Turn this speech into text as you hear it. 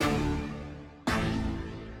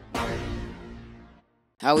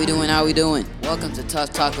How we doing? How we doing? Welcome to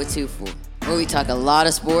Tough Talk with Tuffour, where we talk a lot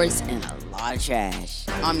of sports and a lot of trash.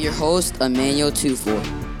 I'm your host, Emmanuel Tuffour.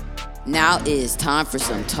 Now it is time for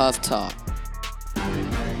some tough talk.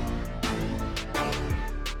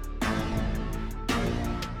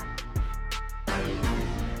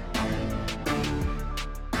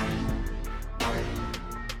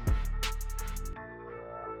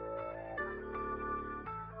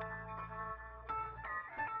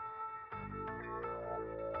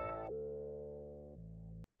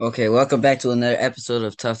 Okay, welcome back to another episode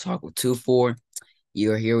of Tough Talk with Tuffour.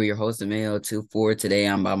 You are here with your host, Emmanuel Tuffour. Today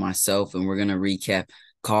I'm by myself, and we're gonna recap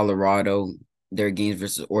Colorado, their games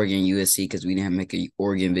versus Oregon, USC, because we didn't make an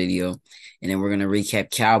Oregon video, and then we're gonna recap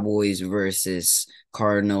Cowboys versus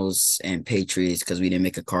Cardinals and Patriots because we didn't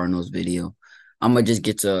make a Cardinals video. I'm gonna just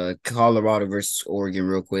get to Colorado versus Oregon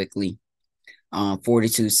real quickly.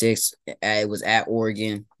 42-6. It was at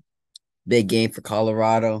Oregon. Big game for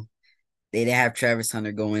Colorado. They didn't have Travis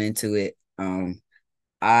Hunter going into it. I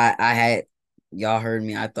had y'all heard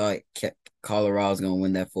me. I thought Colorado was gonna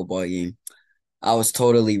win that football game. I was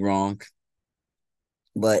totally wrong,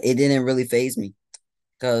 but it didn't really phase me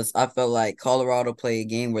because I felt like Colorado played a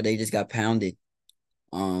game where they just got pounded.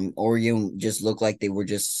 Oregon just looked like they were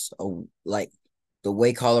just like the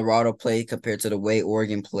way Colorado played compared to the way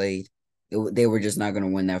Oregon played. They were just not going to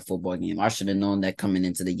win that football game. I should have known that coming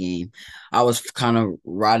into the game. I was kind of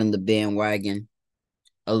riding the bandwagon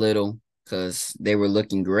a little because they were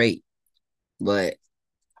looking great, but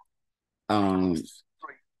um,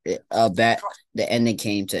 that the ending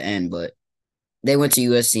came to end. But they went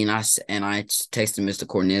to USC, and I texted Mr.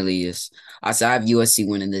 Cornelius. I said I have USC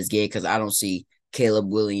winning this game because I don't see Caleb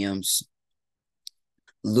Williams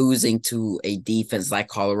losing to a defense like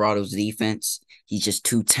Colorado's defense. He's just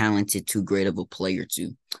too talented, too great of a player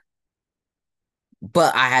too.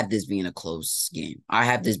 But I have this being a close game. I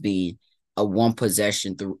have this being a one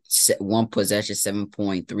possession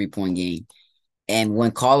 7.3 point game. And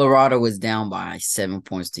when Colorado was down by 27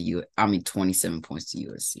 points to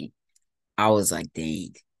USC, I was like,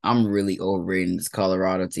 dang, I'm really overrating this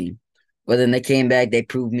Colorado team. But then they came back, they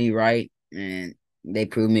proved me right, and they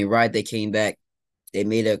proved me right. They came back, they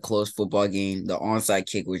made a close football game. The onside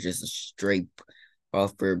kick was just a straight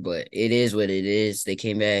buffer, but it is what it is. They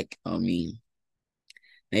came back. Made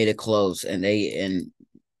it close, and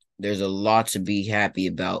there's a lot to be happy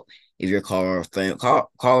about if you're a Colorado fan.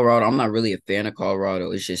 Colorado, I'm not really a fan of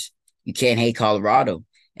Colorado. It's just you can't hate Colorado,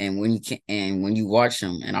 and when you watch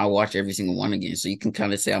them, and I watch every single one again, so you can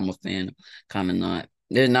kind of say I'm a fan, kind of not.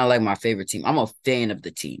 They're not like my favorite team. I'm a fan of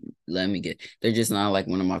the team. They're just not like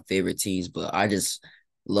one of my favorite teams, but I just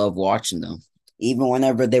love watching them. Even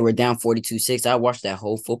whenever they were down 42-6, I watched that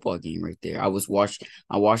whole football game right there. I watched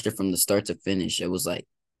it from the start to finish. It was like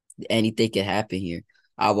anything could happen here.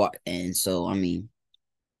 And so I mean,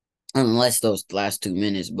 unless those last 2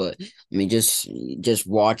 minutes, but I mean, just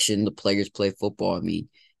watching the players play football. I mean,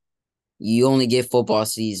 you only get football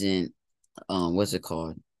season. What's it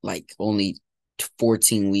called? Like only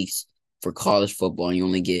 14 weeks for college football. And you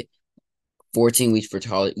only get 14 weeks for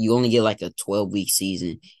college. You only get like a 12-week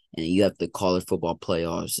season, and you have the college football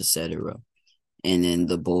playoffs, etc. And then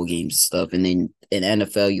the bowl games and stuff. And then in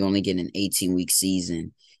NFL, you only get an 18-week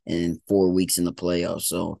season and 4 weeks in the playoffs.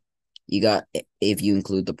 So you got, if you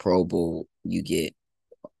include the Pro Bowl, you get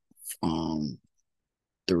 5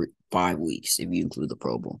 weeks if you include the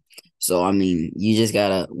Pro Bowl. So I mean, you just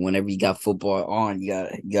gotta, whenever you got football on, you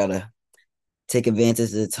gotta take advantage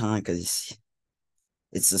of the time because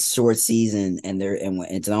it's a short season, and when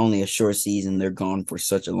it's not only a short season, they're gone for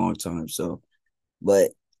such a long time. So,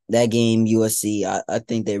 but that game, USC, I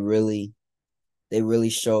think they really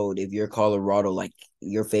showed if you're Colorado, like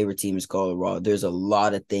your favorite team is Colorado, there's a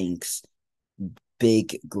lot of things,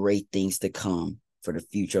 big, great things to come for the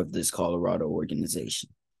future of this Colorado organization.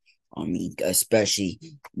 I mean, especially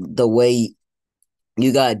the way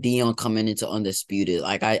you got Dion coming into undisputed.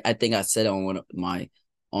 Like I think I said on one of my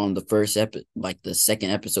on the first like the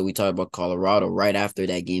second episode we talked about Colorado. Right after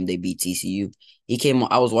that game, they beat TCU. He came on.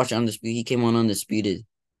 I was watching undisputed. He came on undisputed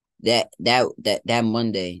that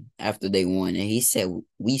Monday after they won, and he said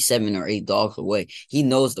we 7 or 8 dogs away. He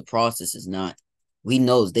knows the process is not. He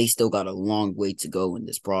knows they still got a long way to go in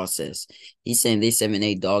this process. He's saying they 7,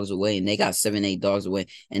 8 dogs away, and they got 7, 8 dogs away,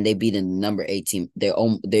 and they beat the number 8 team.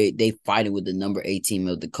 They fighting with the number 8 team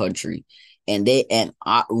of the country, and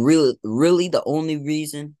I really the only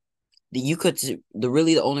reason that you could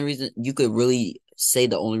the only reason you could really say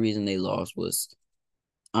the only reason they lost was,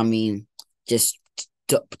 I mean, just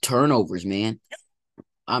turnovers, man.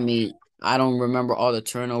 I mean, I don't remember all the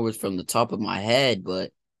turnovers from the top of my head,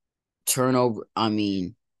 but turnover. I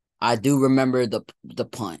mean, I do remember the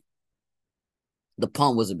punt. The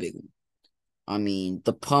punt was a big one. I mean,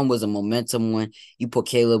 the punt was a momentum one. You put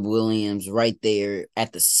Caleb Williams right there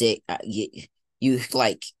at the six. You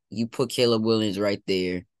put Caleb Williams right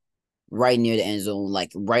there, right near the end zone,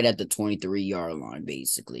 like right at the 23-yard line.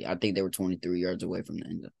 Basically, I think they were 23 yards away from the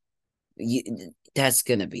end zone. That's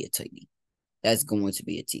gonna be a TD. That's going to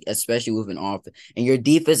be a T, especially with an offense. And your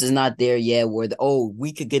defense is not there yet.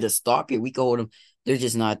 We could get a stop here. We could hold them. They're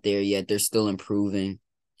just not there yet. They're still improving.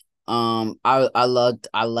 I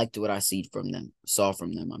liked what I saw from them.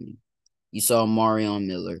 I mean, you saw Marion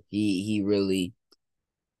Miller. He really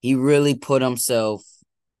put himself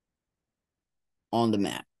on the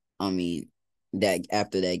map. I mean, that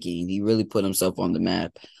after that game, he really put himself on the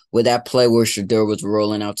map. With that play where Shedeur was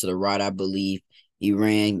rolling out to the right, I believe he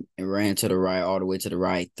ran to the right, all the way to the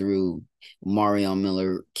right through. Marion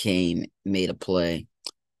Miller made a play.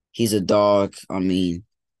 He's a dog. I mean,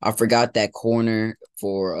 I forgot that corner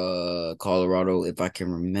for Colorado, if I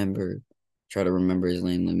can remember. Try to remember his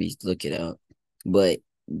name. Let me look it up. But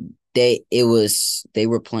they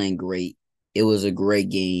were playing great. It was a great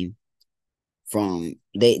game.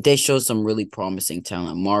 They showed some really promising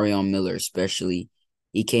talent. Marion Miller, especially,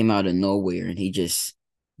 he came out of nowhere and he just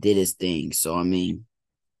did his thing. So I mean,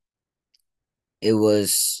 it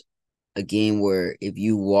was a game where if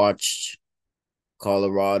you watched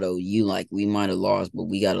Colorado, we might have lost, but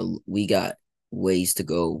we got ways to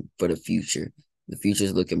go for the future. The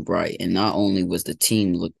future's looking bright, and not only was the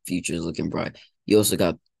future is looking bright, you also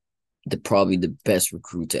got probably the best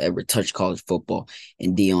recruit to ever touch college football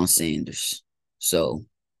in Deion Sanders. So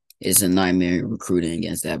it's a nightmare recruiting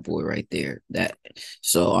against that boy right there.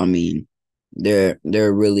 So I mean, they're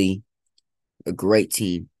really a great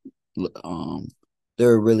team. Um,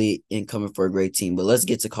 they're really incoming for a great team. But let's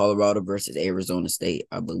get to Colorado versus Arizona State.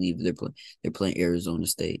 I believe they're playing Arizona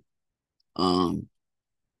State.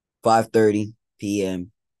 5:30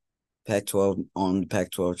 p.m. Pac-12 on the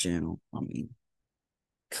Pac-12 channel. I mean,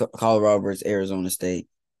 Colorado versus Arizona State.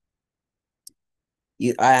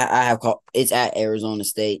 I have it's at Arizona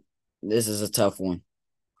State. This is a tough one.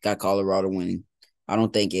 Got Colorado winning. I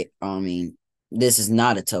don't think it. I mean, this is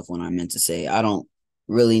not a tough one. I meant to say. I don't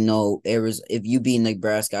really know Arizona. If you beat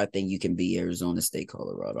Nebraska, I think you can beat Arizona State,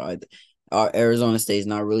 Colorado. Arizona State is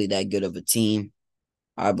not really that good of a team.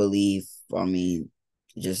 I believe. I mean,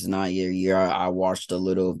 just not your year. I watched a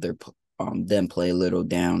little of them play little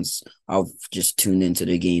downs. I've just tuned into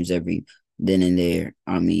the games every then and there.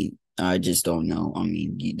 I mean, I just don't know. I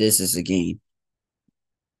mean, this is a game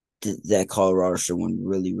that Colorado should win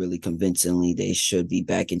really, really convincingly. They should be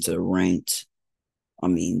back into the ranked. I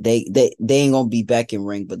mean, they ain't gonna be back in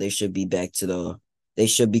rank, but they should be back to they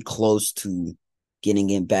should be close to getting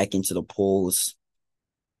in back into the polls.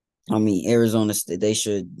 I mean, Arizona State, they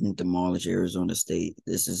should demolish Arizona State.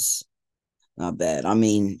 This is not bad. I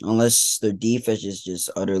mean, unless their defense is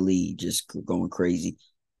just utterly just going crazy.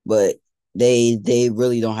 But they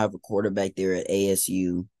really don't have a quarterback there at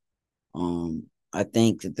ASU. I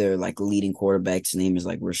think that their like leading quarterback's name is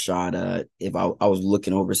like Rashada. If I was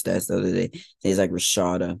looking over stats the other day, he's like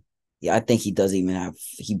Rashada. Yeah, I think he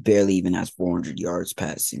barely even has 400 yards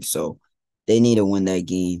passing. So they need to win that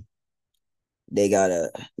game. They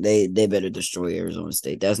better destroy Arizona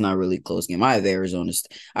State. That's not really a close game. I have Arizona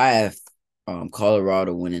State. I have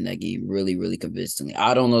Colorado winning that game really, really convincingly.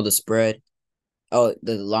 I don't know the spread. Oh,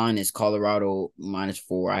 the line is Colorado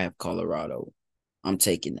 -4. I have Colorado. I'm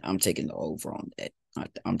taking the over on that.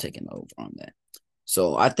 I'm taking the over on that.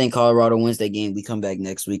 So I think Colorado wins that game. We come back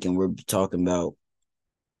next week and we're talking about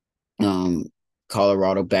um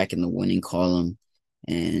Colorado back in the winning column,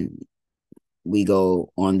 and we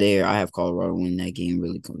go on there. I have Colorado win that game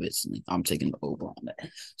really convincingly. I'm taking the over on that.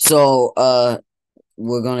 So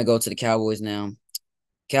we're gonna go to the Cowboys now.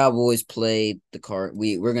 Cowboys played the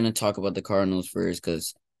We're gonna talk about the Cardinals first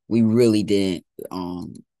because we really didn't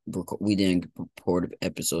we didn't record an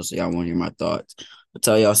episode, so y'all want to hear my thoughts. I'll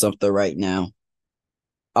tell y'all something right now.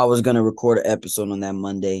 I was gonna record an episode on that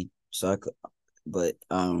Monday, but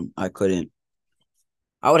I couldn't.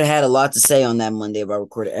 I would have had a lot to say on that Monday if I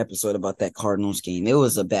recorded an episode about that Cardinals game. It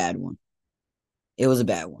was a bad one. It was a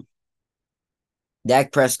bad one.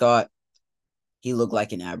 Dak Prescott, he looked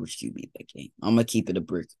like an average QB that game. I'm gonna keep it a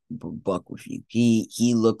buck with you.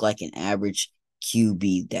 He looked like an average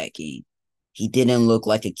QB that game. He didn't look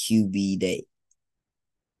like a QB that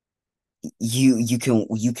you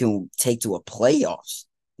can take to a playoffs.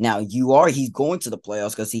 Now he's going to the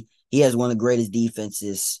playoffs because he has one of the greatest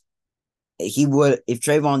defenses. He would if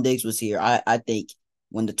Trayvon Diggs was here. I think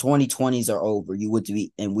when the 2020s are over, you would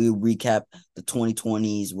be, and we recap the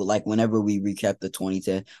 2020s. Like whenever we recap the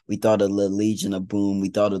 2010, we thought of the Legion of Boom. We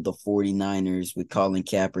thought of the 49ers with Colin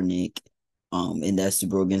Kaepernick, in that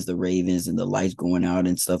Super Bowl against the Ravens and the lights going out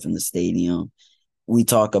and stuff in the stadium. We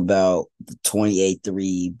talk about the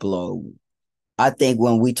 28-3 blow. I think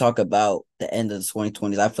when we talk about the end of the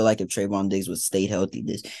 2020s, I feel like if Trayvon Diggs would stayed healthy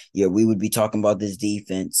this year, we would be talking about this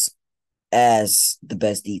defense as the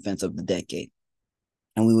best defense of the decade.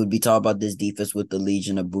 And we would be talking about this defense with the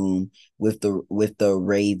Legion of Boom, with the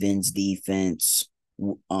Ravens defense,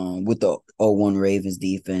 with the 0-1 Ravens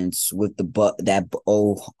defense, with that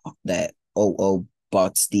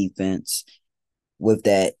Bucks defense, with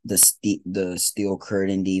the Steel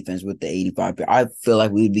Curtain defense, with the 85. I feel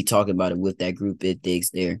like we would be talking about it with that group if Diggs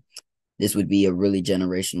there. This would be a really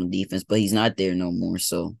generational defense, but he's not there no more.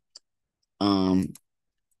 So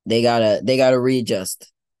they gotta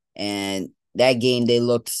readjust. And that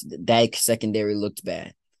secondary looked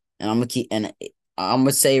bad. And I'm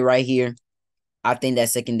gonna say right here, I think that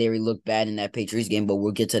secondary looked bad in that Patriots game, but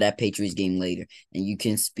we'll get to that Patriots game later. And you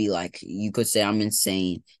could say I'm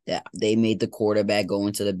insane that they made the quarterback go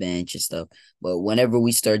into the bench and stuff. But whenever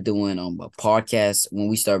we start doing a podcast, when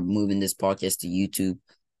we start moving this podcast to YouTube,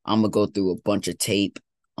 I'm gonna go through a bunch of tape.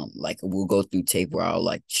 Like we'll go through tape where I'll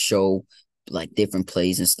like show like different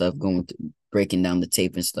plays and stuff, breaking down the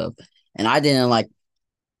tape and stuff. And I didn't like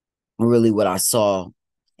really what I saw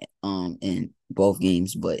in both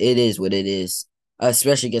games, but it is what it is,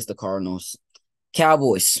 especially against the Cardinals.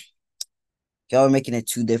 Cowboys, y'all are making it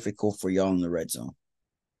too difficult for y'all in the red zone.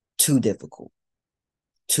 Too difficult.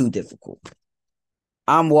 Too difficult.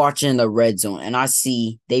 I'm watching the red zone, and I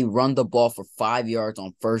see they run the ball for 5 yards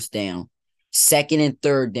on first down. Second and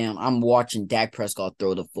third down, I'm watching Dak Prescott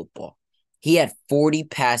throw the football. He had 40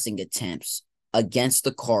 passing attempts against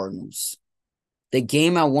the Cardinals. The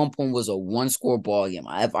game at one point was a one-score ball game.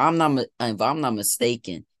 If I'm not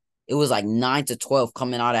mistaken, it was like 9-12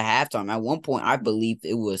 coming out of halftime. At one point, I believe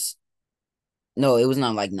it was no, it was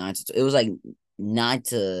not like 9-12. It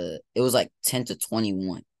was like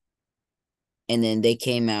 10-21. And then they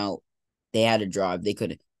came out, they had a drive. They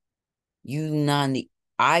could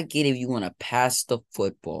I get if you want to pass the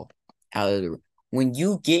football out of the when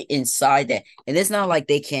you get inside that, and it's not like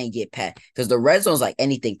they can't get past because the red zone's like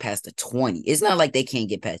anything past the 20. It's not like they can't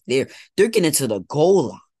get past there. They're getting to the goal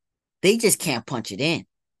line. They just can't punch it in.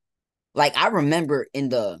 Like I remember in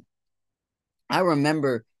the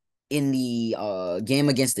game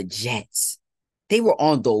against the Jets, they were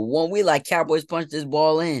on the one. We like Cowboys punched this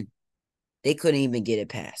ball in. They couldn't even get it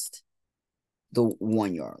past the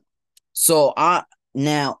 1 yard. So I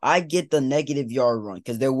get the negative yard run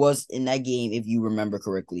because there was in that game, if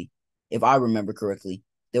I remember correctly,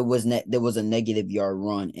 there was a negative yard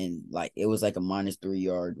run and like it was like a -3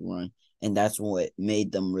 yard run, and that's what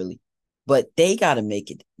made them really. But they got to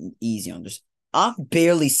make it easy on this. I'm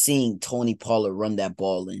barely seeing Tony Pollard run that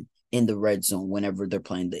ball in the red zone whenever they're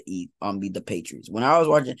playing the Patriots. When I was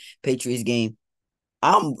watching Patriots game,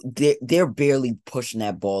 they're barely pushing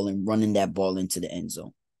that ball and running that ball into the end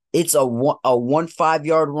zone. It's a 5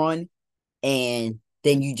 yard run, and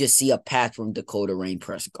then you just see a pass from Dakota Rain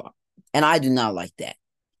Prescott. And I do not like that.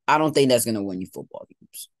 I don't think that's gonna win you football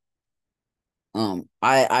games.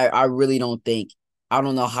 I really don't think. I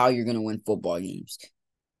don't know how you're gonna win football games.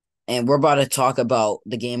 And we're about to talk about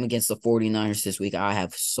the game against the 49ers this week. I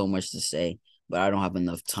have so much to say, but I don't have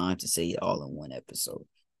enough time to say it all in one episode.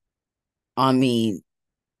 I mean,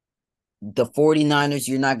 the 49ers,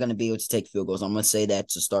 you're not going to be able to take field goals. I'm going to say that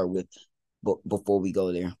to start with before we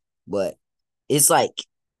go there. But it's like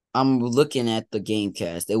I'm looking at the game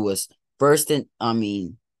cast. It was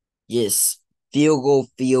yes, field goal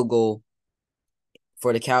for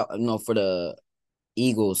the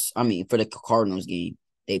Eagles. For the Cardinals game.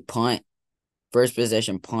 They punt, first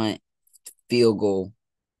possession punt, field goal,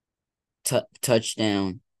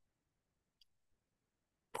 touchdown,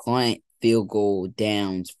 punt, field goal,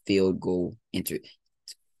 downs, field goal,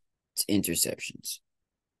 interceptions.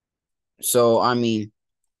 So,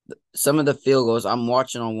 some of the field goals, I'm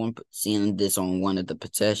watching seeing this on one of the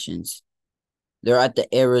possessions. They're at the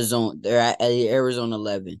Arizona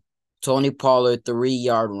 11. Tony Pollard,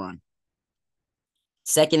 3-yard run.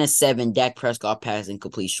 2nd and 7, Dak Prescott passing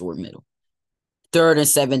complete short middle. 3rd and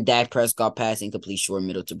 7, Dak Prescott passing complete short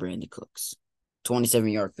middle to Brandon Cooks.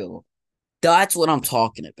 27-yard field goal. That's what I'm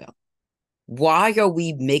talking about. Why are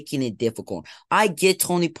we making it difficult? I get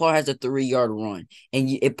Tony Pollard has a 3-yard run, and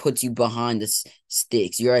it puts you behind the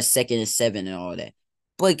sticks. You're at 2nd and 7 and all that.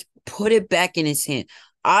 But put it back in his hand.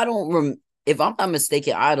 If I'm not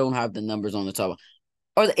mistaken, I don't have the numbers on the top.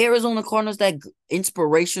 Are the Arizona Cardinals that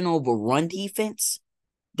inspirational of a run defense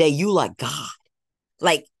that you like, God?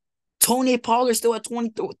 Like, Tony Pollard still at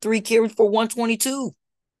 23 carries for 122.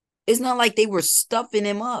 It's not like they were stuffing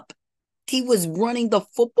him up. He was running the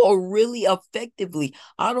football really effectively.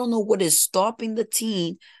 I don't know what is stopping the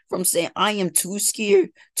team from saying, I am too scared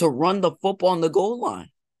to run the football on the goal line.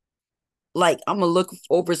 Like, I'm going to look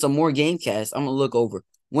over some more game casts. I'm going to look over.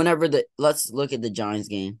 Let's look at the Giants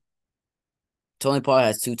game. Tony Pollard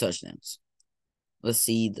has 2 touchdowns. Let's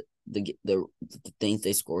see the things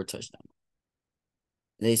they score touchdown.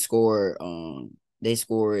 They score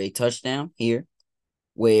a touchdown here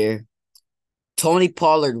where Tony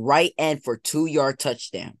Pollard right end for 2-yard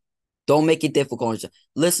touchdown. Don't make it difficult.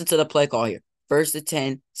 Listen to the play call here. 1st and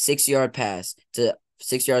 10, 6-yard pass to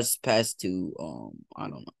 6 yards pass to I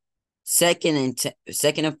don't know.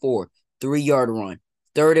 2nd and 4, 3-yard run.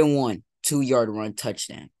 3rd and 1, 2-yard run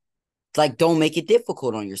touchdown. It's like, don't make it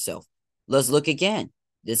difficult on yourself. Let's look again.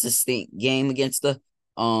 This is the game against the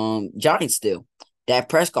Giants still. Dak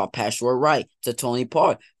Prescott pass short right to Tony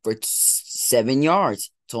Pollard for 7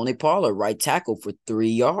 yards. Tony Pollard right tackle for 3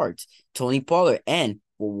 yards. Tony Pollard end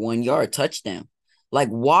for 1 yard touchdown. Like,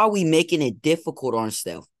 why are we making it difficult on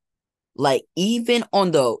ourselves? Like, even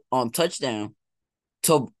on the touchdown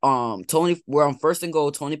to Tony, we're on 1st and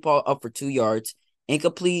goal. Tony Pollard up for 2 yards.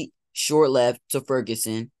 Incomplete short left to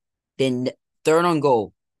Ferguson. Then 3rd on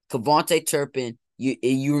goal. Kevontae Turpin.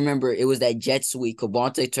 You remember it was that jet sweep.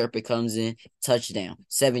 Kevontae Turpin comes in, touchdown,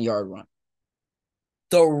 7-yard run.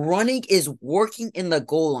 The running is working in the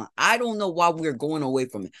goal line. I don't know why we're going away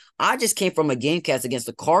from it. I just came from a game cast against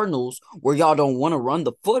the Cardinals where y'all don't want to run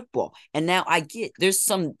the football. And now I get there's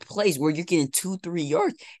some plays where you're getting 2-3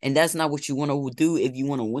 yards, and that's not what you want to do if you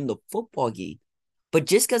want to win the football game. But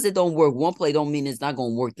just because it don't work one play don't mean it's not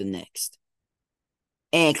going to work the next.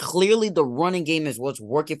 And clearly the running game is what's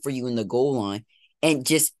working for you in the goal line. And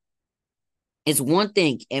just, it's one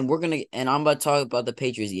thing, and I'm about to talk about the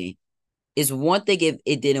Patriots game. It's one thing if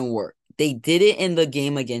it didn't work. They did it in the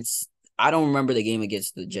game against, I don't remember the game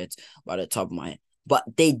against the Jets by the top of my head. But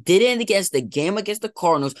they did it against the game against the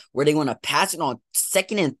Cardinals where they want to pass it on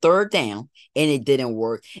 2nd and 3rd down, and it didn't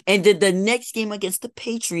work. And then the next game against the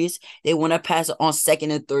Patriots, they want to pass it on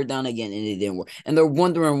 2nd and 3rd down again, and it didn't work. And they're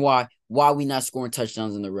wondering why we not scoring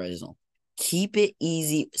touchdowns in the red zone. Keep it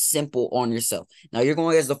easy, simple on yourself. Now, you're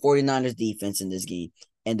going against the 49ers defense in this game,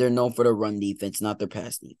 and they're known for their run defense, not their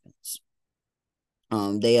pass defense.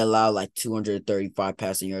 They allow like 235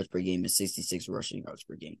 passing yards per game and 66 rushing yards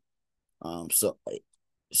per game. I don't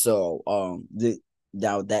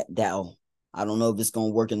know if it's gonna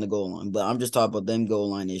work in the goal line, but I'm just talking about them goal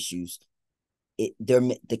line issues.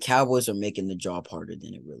 The Cowboys are making the job harder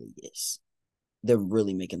than it really is. They're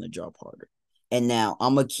really making the job harder. And now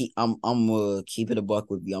I'm gonna keep it a buck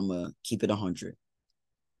with you. I'm gonna keep it 100.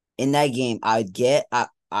 In that game,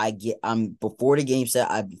 before the game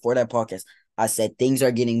before that podcast, I said things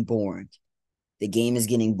are getting boring. The game is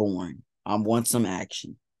getting boring. I want some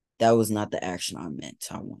action. That was not the action I meant.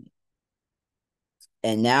 I wanted.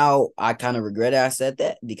 And now I kind of regret it I said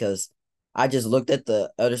that because I just looked at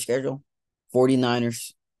the other schedule.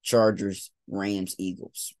 49ers, Chargers, Rams,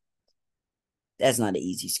 Eagles. That's not an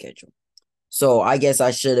easy schedule. So I guess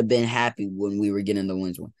I should have been happy when we were getting the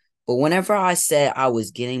wins one. But whenever I said I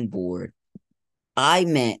was getting bored, I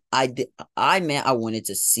meant I wanted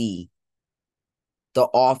to see the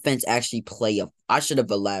offense actually play I should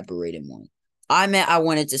have elaborated more. I meant I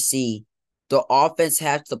wanted to see the offense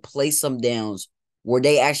have to play some downs where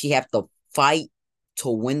they actually have to fight to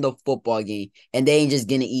win the football game, and they ain't just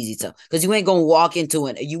getting easy stuff. Because you ain't gonna walk into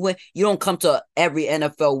it. You don't come to every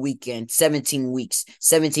NFL weekend, 17 weeks,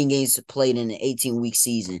 17 games played in an 18-week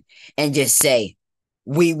season, and just say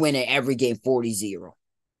we win at every game 40-0.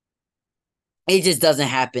 It just doesn't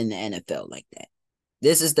happen in the NFL like that.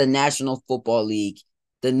 This is the National Football League,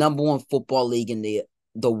 the number one football league in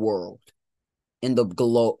the world. In the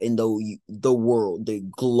globe, the world, the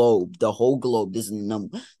globe, the whole globe. This is the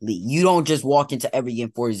number league. You don't just walk into every game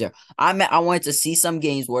 40-0. I wanted to see some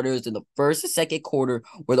games where there's in the first and second quarter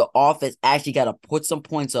where the offense actually got to put some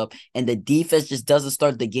points up and the defense just doesn't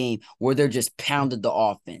start the game where they're just pounded the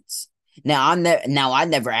offense. Now I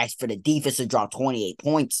never asked for the defense to drop 28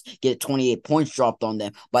 points, get 28 points dropped on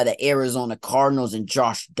them by the Arizona Cardinals and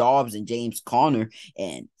Josh Dobbs and James Conner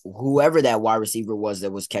and whoever that wide receiver was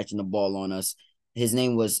that was catching the ball on us. His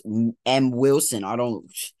name was M. Wilson.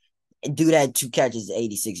 Dude had 2 catches,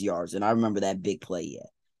 86 yards, and I remember that big play. Yeah,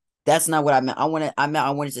 that's not what I meant. I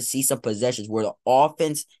wanted to see some possessions where the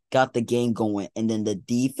offense got the game going, and then the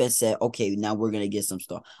defense said, "Okay, now we're gonna get some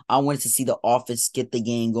stuff." I wanted to see the offense get the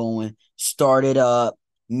game going, start it up,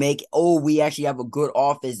 we actually have a good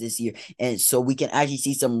offense this year. And so we can actually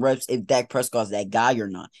see some reps if Dak Prescott's that guy or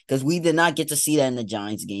not. Because we did not get to see that in the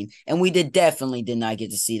Giants game. And we definitely did not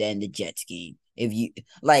get to see that in the Jets game. If you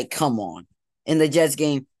come on. In the Jets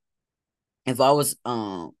game, if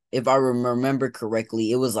I remember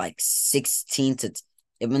correctly, it was like 16 to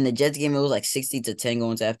if in the Jets game it was like 60-10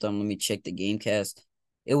 going to halftime. Let me check the game cast.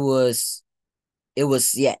 It was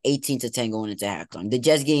 18-10 going into halftime. The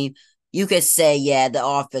Jets game, you could say, yeah, the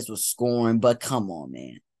offense was scoring, but come on,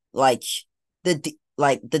 man. Like the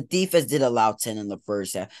defense did allow 10 in the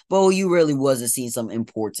first half, but you really wasn't seeing some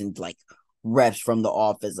important reps from the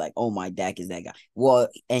offense. Like, oh my, Dak is that guy. Well,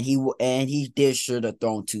 and he did should have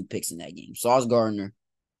thrown 2 picks in that game. Sauce Gardner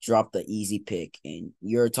dropped the easy pick, and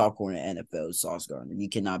you're a top corner in the NFL, Sauce Gardner. You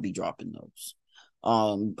cannot be dropping those.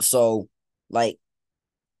 So like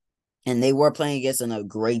and they were playing against a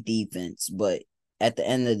great defense, but at the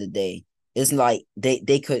end of the day, it's like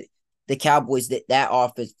they could the Cowboys that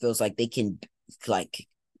offense feels like they can like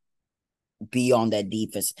be on that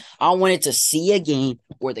defense. I wanted to see a game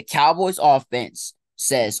where the Cowboys offense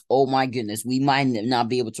says, "Oh my goodness, we might not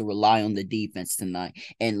be able to rely on the defense tonight,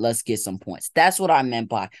 and let's get some points." That's what I meant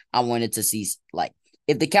by I wanted to see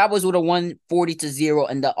if the Cowboys would have won 40-0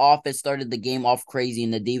 and the offense started the game off crazy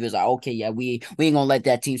and the defense like, okay, yeah, we ain't gonna let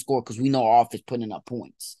that team score because we know our offense putting up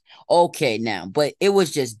points. Okay, now, but it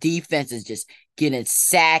was just defense is just getting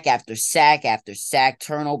sack after sack after sack,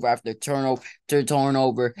 turnover after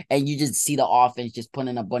turnover, and you just see the offense just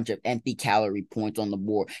putting a bunch of empty calorie points on the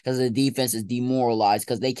board because the defense is demoralized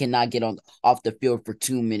because they cannot get on off the field for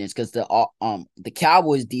 2 minutes because the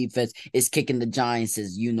Cowboys defense is kicking the Giants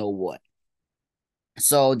as you know what.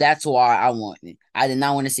 So that's why I did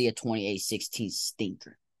not want to see a 28-16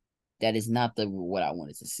 stinker. That is not what I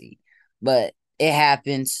wanted to see. But it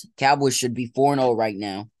happens. Cowboys should be 4-0 right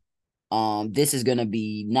now. This is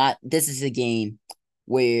a game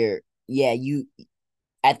where you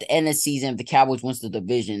at the end of the season, if the Cowboys wins the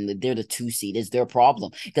division, they're the 2 seed. It's their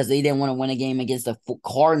problem because they didn't want to win a game against the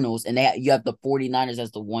Cardinals, and you have the 49ers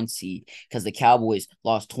as the 1 seed because the Cowboys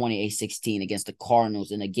lost 28-16 against the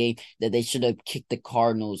Cardinals in a game that they should have kicked the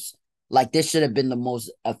Cardinals. Like, this should have been the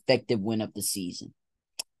most effective win of the season.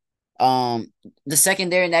 The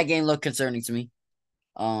secondary in that game looked concerning to me.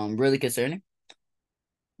 Really concerning.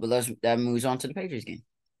 But that moves on to the Patriots game.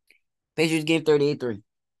 Patriots game 38-3.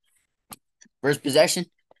 First possession,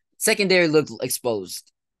 secondary looked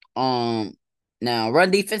exposed. Now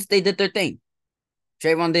run defense, they did their thing.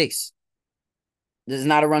 Trayvon Diggs, this is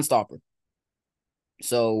not a run stopper,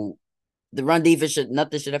 so the run defense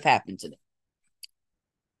nothing should have happened to them.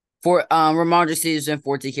 For Ramondre Stevenson,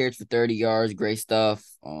 14 carries for 30 yards, great stuff.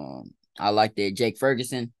 I liked it. Jake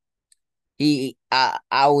Ferguson, I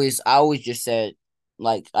always just said,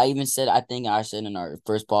 like I even said, I think I said in our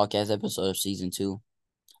first podcast episode of season 2.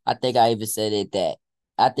 I think I even said it that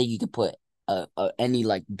I think you could put any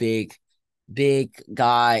big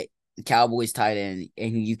guy Cowboys tight end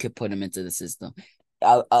and you could put him into the system.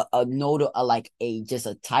 Just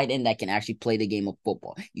a tight end that can actually play the game of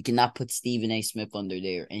football. You cannot put Stephen A. Smith under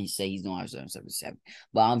there and say he's not 777.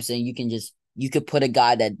 But I'm saying you could put a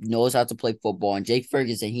guy that knows how to play football. And Jake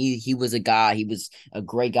Ferguson, he was a guy. He was a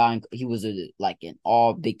great guy. He was an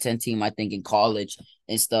all Big Ten team, I think, in college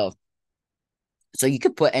and stuff. So you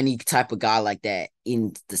could put any type of guy like that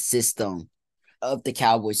in the system of the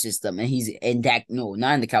Cowboy system, and he's in Dak. No,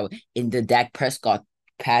 not in the Cowboy, in the Dak Prescott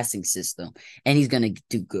passing system, and he's gonna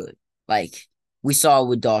do good. Like we saw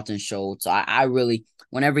with Dalton Schultz. I really,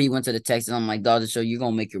 whenever he went to the Texans, I'm like, Dalton Schultz, you're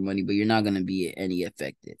gonna make your money, but you're not gonna be any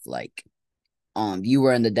effective. You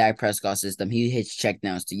were in the Dak Prescott system. He hits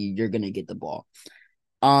checkdowns to you. You're gonna get the ball.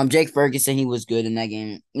 Jake Ferguson, he was good in that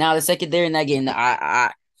game. Now the secondary in that game,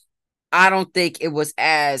 I don't think it was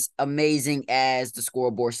as amazing as the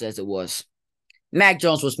scoreboard says it was. Mac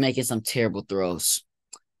Jones was making some terrible throws.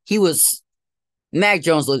 Mac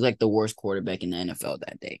Jones looked like the worst quarterback in the NFL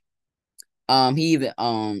that day.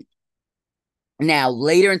 Now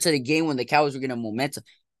later into the game when the Cowboys were getting momentum,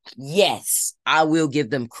 yes, I will give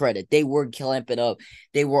them credit. They were clamping up.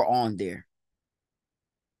 They were on there.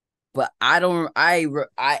 But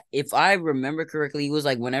if I remember correctly, it was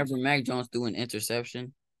like whenever Mac Jones threw an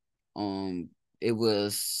interception, it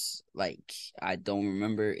was like I don't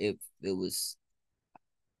remember if it was.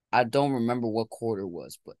 I don't remember what quarter it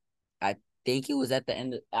was, but I think it was at the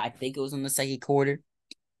end. I think it was in the second quarter.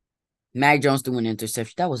 Mac Jones threw an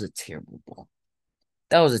interception. That was a terrible ball.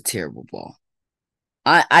 That was a terrible ball.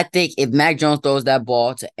 I think if Mac Jones throws that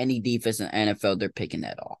ball to any defense in the NFL, they're picking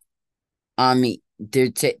that off. I mean,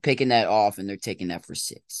 they're picking that off and they're taking that for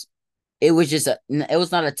 6. It was just it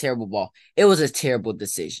was not a terrible ball. It was a terrible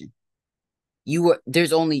decision.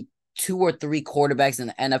 There's only two or three quarterbacks in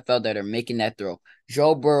the NFL that are making that throw.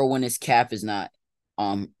 Joe Burrow when his calf is not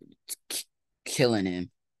um killing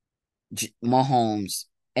him. Mahomes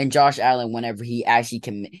and Josh Allen whenever he actually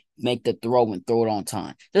can make the throw and throw it on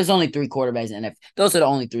time. There's only three quarterbacks in NFL. Those are the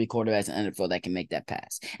only three quarterbacks in NFL that can make that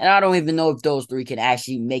pass. And I don't even know if those three can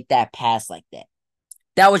actually make that pass like that.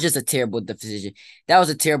 That was just a terrible decision. That was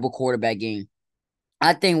a terrible quarterback game.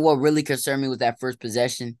 I think what really concerned me was that first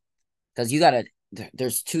possession because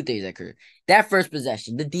there's two things that occurred. That first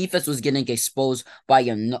possession, the defense was getting exposed by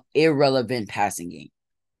an irrelevant passing game.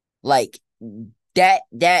 Like that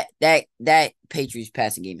Patriots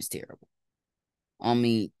passing game is terrible. I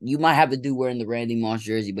mean, you might have a dude wearing the Randy Moss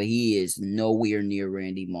jersey, but he is nowhere near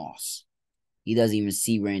Randy Moss. He doesn't even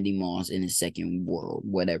see Randy Moss in his second world,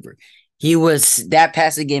 whatever. That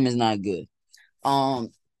passing game is not good.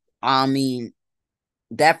 I mean,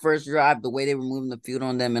 that first drive, the way they were moving the field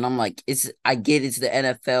on them, and I'm like, I get it's the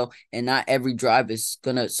NFL, and not every drive is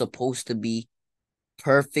supposed to be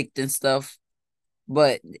perfect and stuff.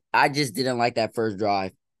 But I just didn't like that first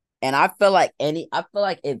drive. And I feel like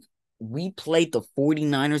if we played the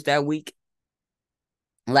 49ers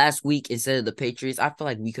last week instead of the Patriots, I feel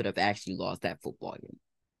like we could have actually lost that football game.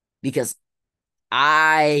 Because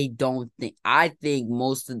I think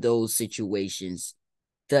most of those situations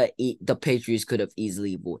the Patriots could have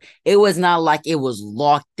easily avoided. It was not like it was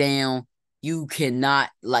locked down. You cannot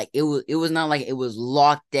it was not like it was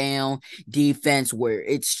locked down defense where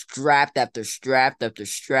it's strapped after strap after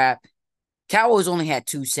strap. Cowboys only had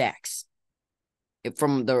 2 sacks. If I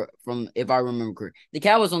remember correctly. The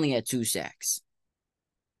Cowboys only had 2 sacks.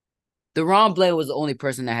 DeRon Blair was the only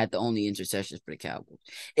person that had the only interceptions for the Cowboys.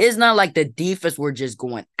 It's not like the defense were just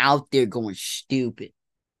going out there going stupid.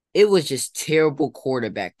 It was just terrible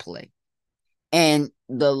quarterback play. And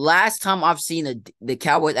the last time I've seen the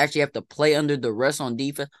Cowboys actually have to play under the rest on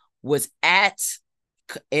defense was at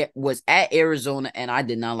Arizona, and I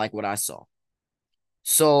did not like what I saw.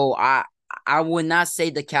 So I would not say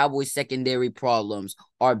the Cowboys secondary problems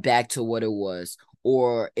are back to what it was,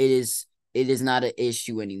 or it is not an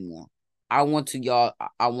issue anymore. I want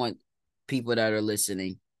people that are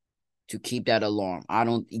listening to keep that alarm.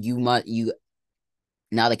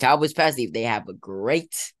 Now the Cowboys pass leave, they have a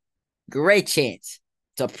great chance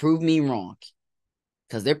to prove me wrong.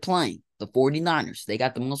 Because they're playing the 49ers. They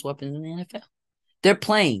got the most weapons in the NFL. They're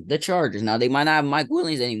playing the Chargers. Now they might not have Mike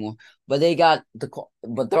Williams anymore, but their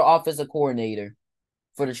offensive coordinator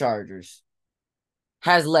for the Chargers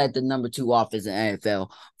has led the number 2 offense in the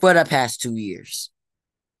NFL for the past 2 years.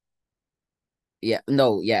 He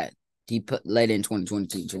led in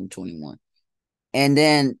 2022, 2021. And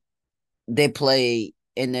then they play,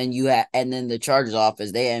 and then the Chargers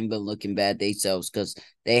offense, they haven't been looking bad themselves because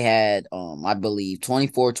they had, I believe,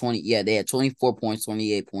 24-20. Yeah, they had 24 points,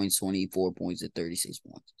 28 points, 24 points, and 36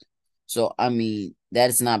 points. So, I mean, that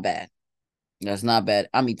is not bad. That's not bad.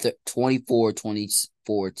 I mean, 24,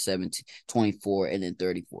 24, 17, 24, and then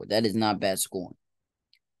 34. That is not bad scoring.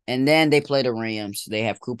 And then they play the Rams. They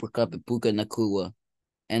have Cooper Kupp and Puka Nacua.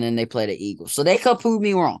 And then they play the Eagles. So they could prove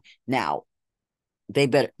me wrong. Now, they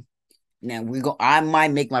better. Now, I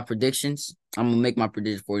might make my predictions. I'm going to make my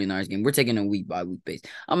predictions for the 49ers game. We're taking a week by week base.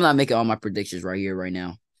 I'm not making all my predictions right here, right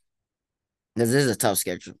now. Because this is a tough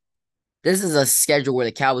schedule. This is a schedule where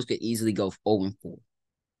the Cowboys could easily go 0-4.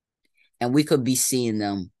 And we could be seeing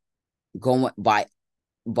them going by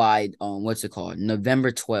what's it called?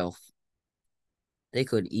 November 12th. They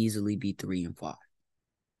could easily be 3-5.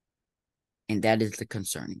 And that is the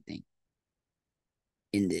concerning thing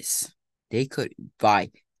in this. They could,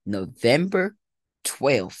 by November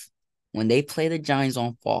 12th, when they play the Giants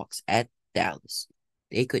on Fox at Dallas,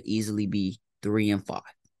 they could easily be 3-5.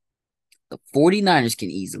 The 49ers can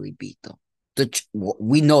easily beat them.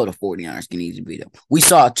 We know the 49ers can easily beat them. We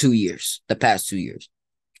saw the past 2 years.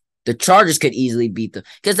 The Chargers could easily beat them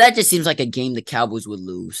because that just seems like a game the Cowboys would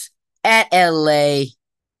lose. At LA,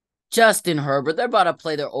 Justin Herbert, they're about to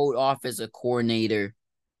play their old offensive coordinator.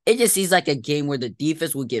 It just seems like a game where the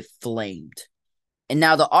defense would get flamed. And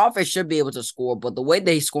now the offense should be able to score, but the way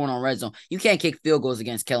they score on red zone, you can't kick field goals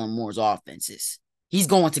against Kellen Moore's offenses. He's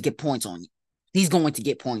going to get points on you.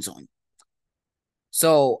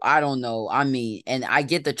 So, I don't know. I mean, and I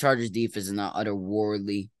get the Chargers defense is not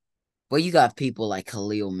otherworldly, but you got people like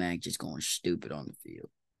Khalil Mack just going stupid on the field.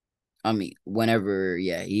 I mean,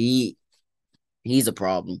 he's a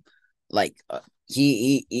problem. Like,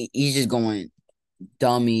 he's just going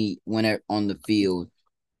dummy whenever on the field.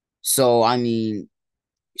 So, I mean,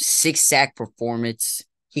 6 sack performance.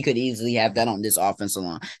 he could easily have that on this offensive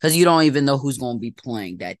line because you don't even know who's going to be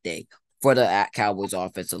playing that day for the Cowboys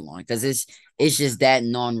offensive line because it's just that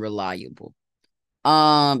non-reliable.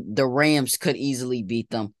 The Rams could easily beat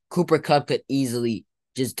them. Cooper Kupp could easily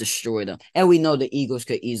just destroy them, and we know the Eagles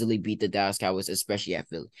could easily beat the Dallas Cowboys, especially at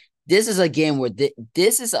Philly. This is a game where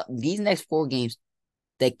these next 4 games,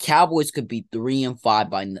 the Cowboys could be 3-5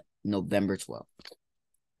 by November 12th,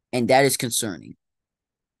 and that is concerning.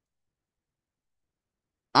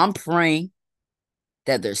 I'm praying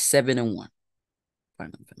that they're 7-1 by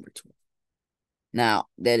November 12th. Now,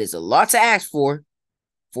 that is a lot to ask for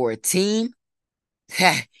a team.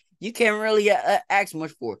 You can't really ask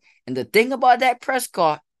much for. And the thing about that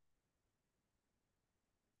Prescott,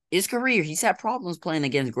 his career, he's had problems playing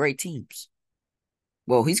against great teams.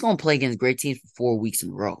 Well, he's going to play against great teams for 4 weeks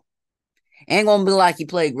in a row. Ain't going to be like he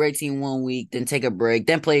played a great team 1 week, then take a break,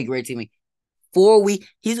 then play a great team. 4 weeks,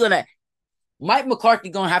 Mike McCarthy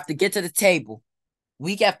going to have to get to the table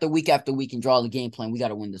week after week after week and draw the game plan. We got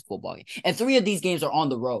to win this football game. And 3 of these games are on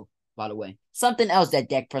the road, by the way. Something else that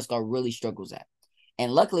Dak Prescott really struggles at.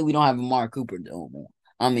 And luckily, we don't have Amari Cooper no more.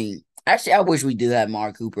 I mean, actually, I wish we did have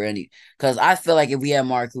Amari Cooper because I feel like if we had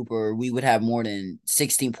Amari Cooper, we would have more than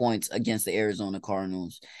 16 points against the Arizona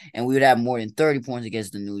Cardinals, and we would have more than 30 points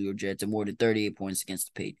against the New York Jets and more than 38 points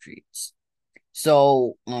against the Patriots.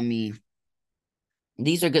 So, I mean,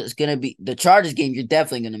 these are going to be the Chargers game. You're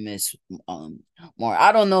definitely going to miss Mari.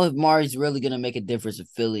 I don't know if Mari's really going to make a difference in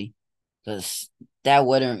Philly because that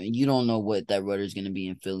weather, you don't know what that weather is going to be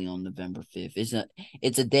in Philly on November 5th.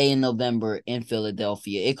 It's a day in November in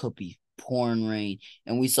Philadelphia. It could be pouring rain,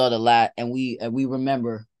 and we saw we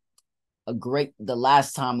remember the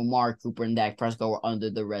last time Amari Cooper and Dak Prescott were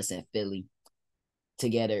under the rest at Philly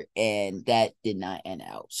together, and that did not end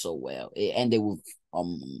out so well. It ended with a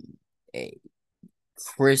it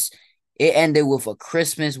ended with a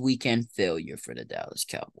Christmas weekend failure for the Dallas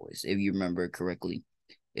Cowboys, if you remember correctly.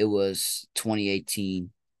 It was 2018.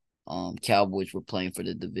 Cowboys were playing for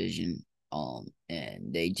the division.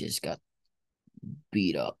 And they just got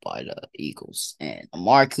beat up by the Eagles. And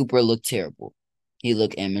Amari Cooper looked terrible. He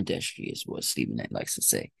looked ambidextrous, what Stephen A likes to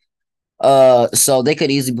say. So they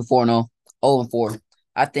could easily be 4-0, 0-4.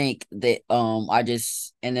 I think that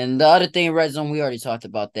and then the other thing, red zone, we already talked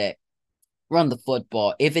about that. Run the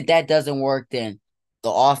football. If that doesn't work, then the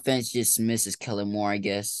offense just misses Kellen Moore, I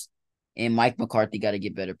guess. And Mike McCarthy got to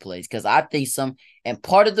get better plays because I think and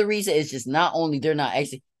part of the reason is just not only they're not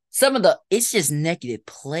actually it's just negative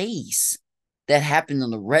plays that happen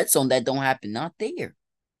on the red zone that don't happen out there.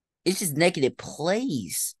 It's just negative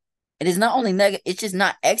plays. And it's not only negative, it's just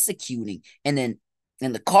not executing. And then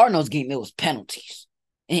in the Cardinals game, it was penalties.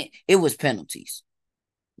 It was penalties.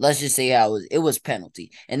 Let's just say it was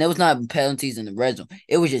penalty. And there was not penalties in the red zone.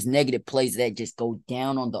 It was just negative plays that just go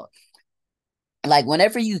down on the. Like,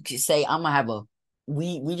 whenever you say, I'm going to have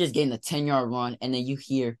we just getting a 10-yard run, and then you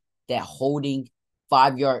hear that holding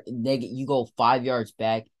 5-yard, you go 5 yards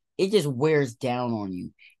back, it just wears down on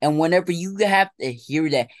you. And whenever you have to hear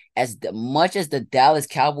that, much as the Dallas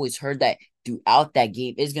Cowboys heard that throughout that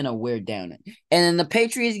game, it's going to wear down it. And in the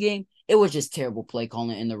Patriots game, it was just terrible play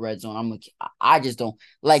calling in the red zone. I just don't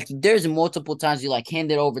like. There's multiple times you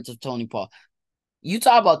hand it over to Tony Paul. You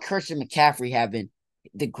talk about Christian McCaffrey having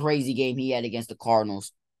the crazy game he had against the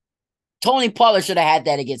Cardinals. Tony Pollard should have had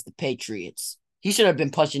that against the Patriots. He should have been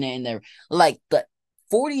pushing it in there. Like the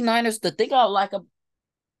 49ers, the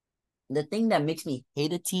thing that makes me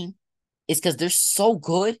hate a team is because they're so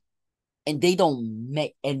good and they don't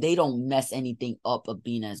mess anything up of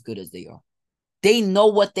being as good as they are. They know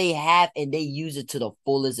what they have and they use it to the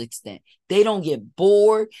fullest extent. They don't get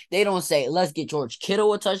bored. They don't say, let's get George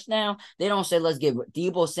Kittle a touchdown. They don't say, let's get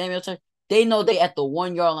Deebo Samuel a touchdown. They know they at the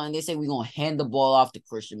 1-yard line. They say we're gonna hand the ball off to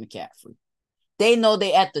Christian McCaffrey. They know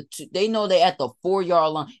they at the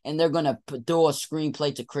 4-yard line and they're gonna throw a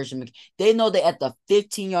screenplay to Christian McCaffrey. They know they at the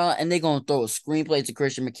 15-yard line and they're gonna throw a screenplay to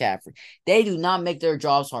Christian McCaffrey. They do not make their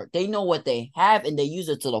jobs hard. They know what they have and they use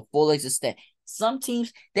it to the fullest extent. Some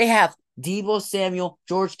teams they have Deebo Samuel,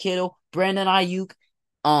 George Kittle, Brandon Ayuk,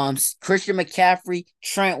 Christian McCaffrey,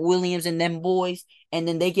 Trent Williams, and them boys, and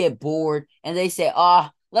then they get bored and they say,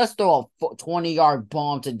 let's throw a 20-yard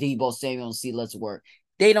bomb to Deebo Samuel and see let's work.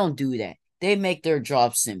 They don't do that. They make their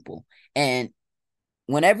job simple. And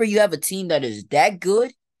whenever you have a team that is that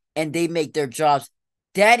good and they make their jobs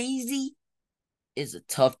that easy, it's a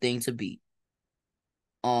tough thing to beat.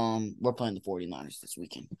 We're playing the 49ers this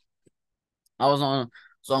weekend. I was on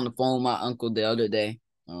the phone with my uncle the other day.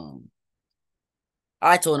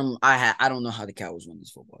 I told him I don't know how the Cowboys win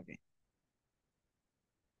this football game.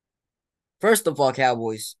 First of all,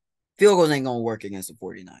 Cowboys, Field goals ain't going to work against the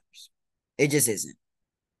 49ers. It just isn't.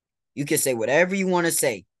 You can say whatever you want to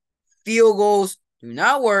say. Field goals do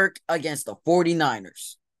not work against the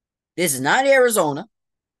 49ers. This is not Arizona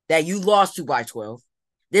that you lost to by 12.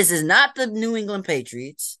 This is not the New England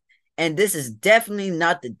Patriots. And this is definitely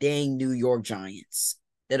not the dang New York Giants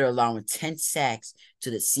that are allowing 10 sacks to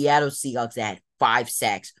the Seattle Seahawks that had 5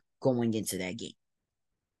 sacks going into that game.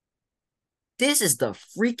 This is the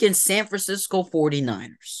freaking San Francisco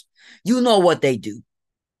 49ers. You know what they do.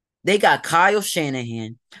 They got Kyle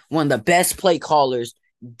Shanahan, one of the best play callers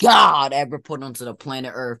God ever put onto the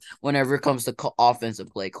planet Earth whenever it comes to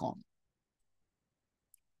offensive play calling.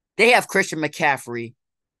 They have Christian McCaffrey.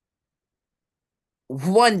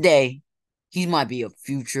 One day, he might be a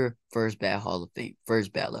future first ballot Hall of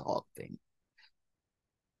Fame.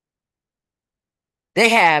 They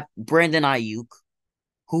have Brandon Ayuk,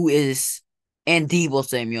 and Deebo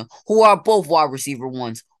Samuel, who are both wide receiver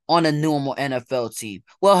ones on a normal NFL team.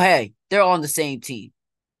 Well, hey, they're on the same team.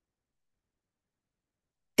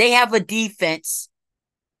 They have a defense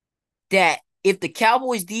that if the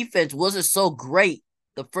Cowboys defense wasn't so great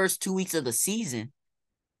the first 2 weeks of the season,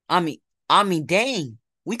 I mean, dang,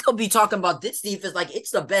 we could be talking about this defense like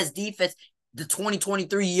it's the best defense the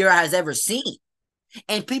 2023 year has ever seen.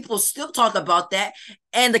 And people still talk about that.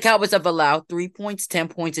 And the Cowboys have allowed 3 points, 10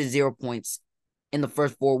 points, and 0 points in the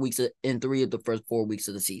first 4 weeks in 3 of the first 4 weeks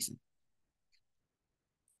of the season.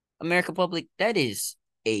 American public, that is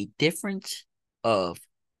a difference of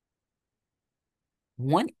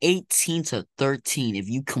 118 to 13 if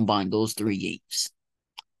you combine those 3 games.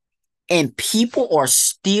 And people are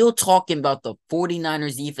still talking about the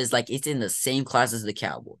 49ers defense like it's in the same class as the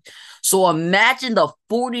Cowboys. So imagine the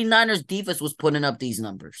 49ers defense was putting up these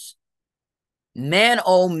numbers. Man,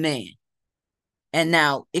 oh man. And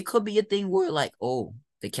now it could be a thing where like, oh,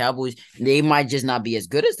 the Cowboys, they might just not be as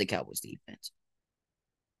good as the Cowboys defense.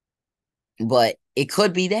 But it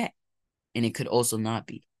could be that. And it could also not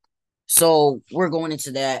be. So we're going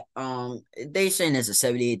into that. They saying it's a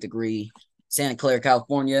 78-degree Santa Clara,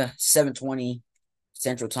 California, 7:20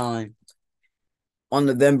 Central Time. On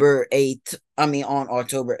October 8th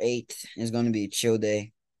is going to be a chill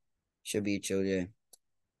day. Should be a chill day.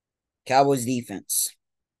 Cowboys defense.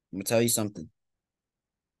 I'm going to tell you something.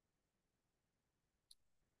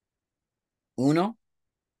 Uno.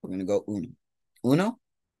 We're going to go Uno. Uno.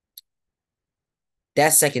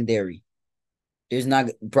 That's secondary. There's not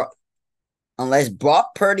unless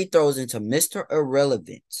Brock Purdy throws into Mr.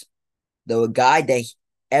 Irrelevant, the guy that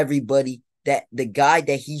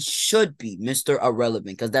he should be, Mr. Irrelevant,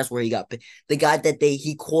 because that's where he got picked. The guy that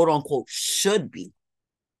he quote unquote should be.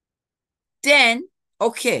 Then,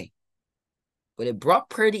 okay. But if Brock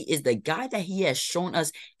Purdy is the guy that he has shown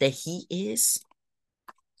us that he is,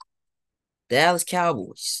 the Dallas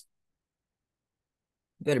Cowboys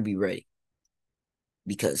better be ready.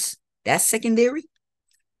 Because that secondary,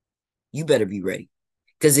 you better be ready.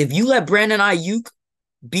 Because if you let Brandon Ayuk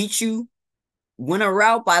beat you, win a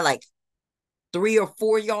route by like 3 or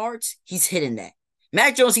 4 yards, he's hitting that.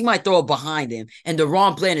 Mac Jones, he might throw it behind him, and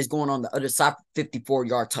DeRon Bland is going on the other side for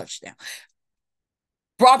 54-yard touchdown.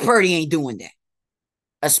 Brock Purdy ain't doing that,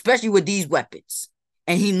 especially with these weapons.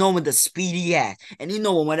 And he knowing the speed he has. And he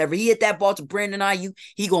knowing whenever he hit that ball to Brandon Ayuk,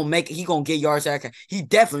 he gonna get yards after catch. He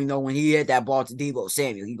definitely know when he hit that ball to Deebo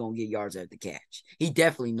Samuel, he gonna get yards after the catch. He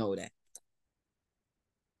definitely know that.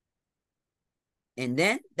 And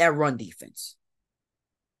then that run defense.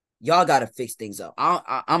 Y'all got to fix things up.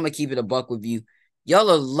 I'm going to keep it a buck with you.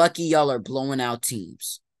 Y'all are lucky y'all are blowing out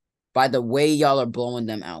teams by the way y'all are blowing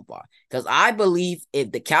them out by. Because I believe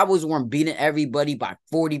if the Cowboys weren't beating everybody by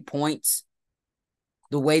 40 points,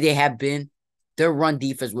 the way they have been, their run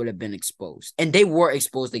defense would have been exposed. And they were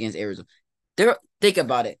exposed against Arizona. Think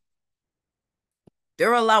about it.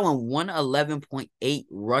 They're allowing 111.8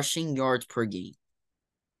 rushing yards per game.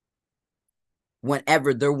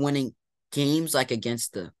 Whenever they're winning games like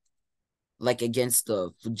against the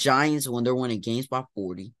Giants, when they're winning games by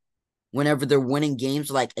 40, whenever they're winning games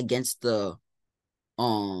like against the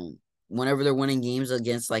whenever they're winning games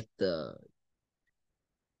against like the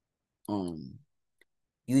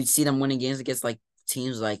you see them winning games against like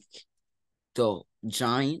teams like the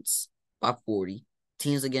Giants by 40,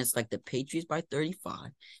 teams against like the Patriots by 35,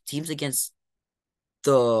 teams against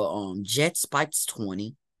the Jets by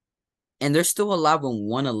 20. And they're still allowing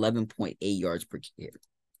 111.8 yards per carry.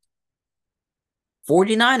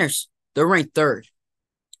 49ers, they're ranked third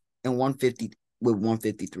in 150 with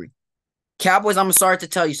 153. Cowboys, I'm sorry to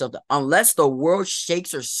tell you something. Unless the world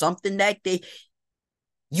shakes or something that day,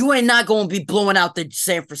 You ain't not going to be blowing out the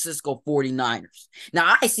San Francisco 49ers.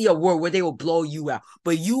 Now, I see a world where they will blow you out,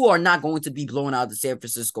 but you are not going to be blowing out the San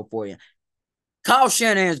Francisco 49ers. Kyle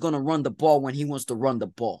Shanahan is going to run the ball when he wants to run the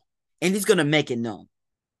ball, and he's going to make it known.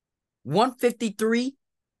 153,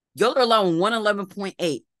 y'all are allowing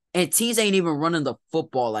 111.8, and teams ain't even running the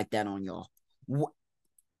football like that on y'all.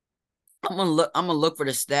 I'm gonna look for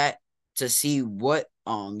the stat to see what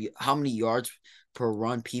how many yards per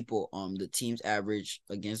run people the teams average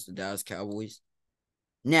against the Dallas Cowboys.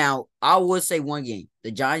 Now, I would say one game,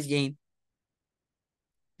 the Giants game,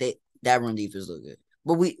 that run defense look good.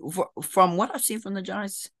 But from what I've seen from the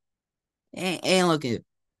Giants, ain't looking good.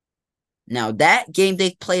 Now, that game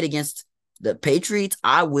they played against the Patriots,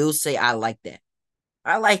 I will say I like that.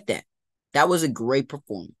 I like that. That was a great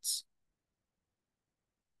performance.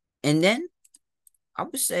 And then I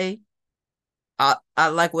would say I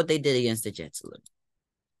like what they did against the Jets a little.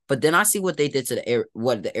 But then I see what they did to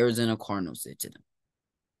what the Arizona Cardinals did to them.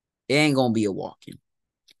 It ain't gonna be a walk-in.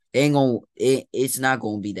 It's not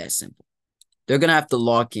gonna be that simple. They're gonna have to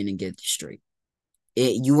lock in and get it straight.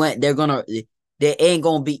 They ain't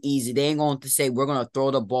gonna be easy. They ain't going to say we're gonna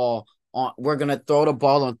throw the ball on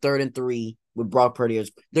 3rd and 3 with Brock Purdy.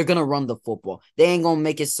 They're gonna run the football. They ain't gonna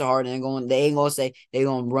make it so hard. They ain't gonna say they're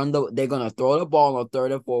gonna throw the ball on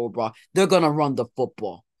 3rd and 4 with Brock. They're gonna run the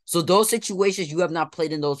football. So those situations you have not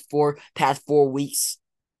played in those past 4 weeks,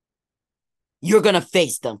 you're gonna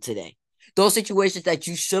face them today. Those situations that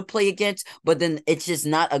you should play against, but then it's just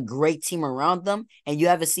not a great team around them, and you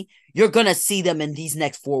haven't seen, you're gonna see them in these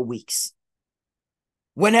next 4 weeks.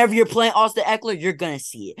 Whenever you're playing Austin Eckler, you're going to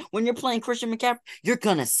see it. When you're playing Christian McCaffrey, you're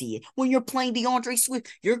going to see it. When you're playing DeAndre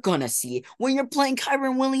Swift, you're going to see it. When you're playing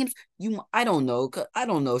Kyren Williams, I don't know.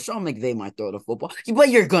 Sean McVay might throw the football, but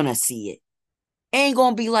you're going to see it. Ain't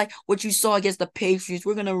going to be like what you saw against the Patriots.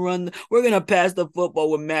 We're going to pass the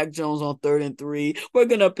football with Mac Jones on 3rd and 3. We're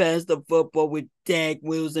going to pass the football with Dak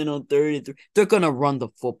Wilson on 3rd and 3. They're going to run the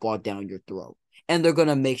football down your throat, and they're going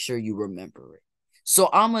to make sure you remember it. So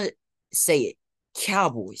I'm going to say it.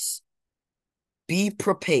 Cowboys, be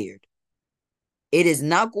prepared. It is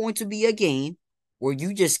not going to be a game where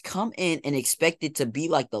you just come in and expect it to be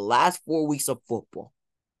like the last 4 weeks of football.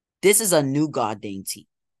 This is a new goddamn team.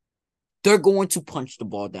 They're going to punch the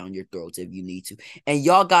ball down your throats if you need to. And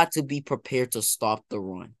y'all got to be prepared to stop the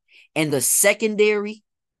run. And the secondary,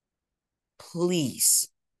 please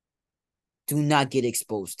do not get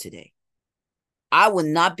exposed today. I would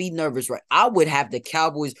not be nervous, right? I would have the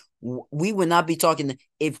Cowboys. We would not be talking.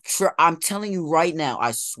 I'm telling you right now,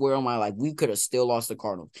 I swear on my life, we could have still lost the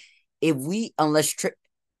Cardinals. If we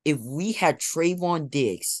had Trayvon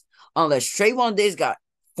Diggs, unless Trayvon Diggs got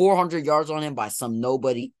 400 yards on him by some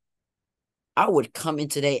nobody, I would come in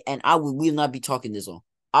today and we would not be talking this long.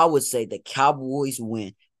 I would say the Cowboys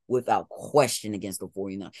win without question against the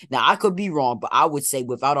 49ers. Now, I could be wrong, but I would say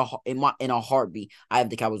in a heartbeat, I have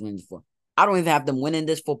the Cowboys winning before. I don't even have them winning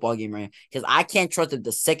this football game right now because I can't trust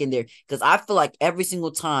the secondary because I feel like every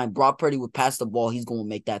single time Brock Purdy would pass the ball, he's going to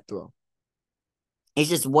make that throw. It's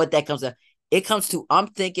just what that comes to. It comes to,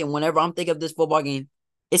 whenever I'm thinking of this football game,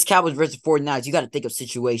 it's Cowboys versus 49ers. You got to think of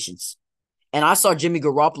situations. And I saw Jimmy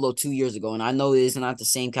Garoppolo 2 years ago, and I know it is not the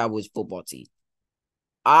same Cowboys football team.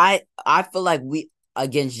 I feel like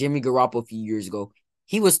against Jimmy Garoppolo a few years ago,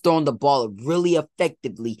 he was throwing the ball really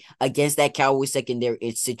effectively against that Cowboys secondary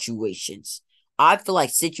in situations. I feel like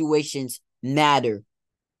situations matter.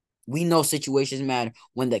 We know situations matter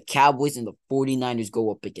when the Cowboys and the 49ers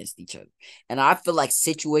go up against each other. And I feel like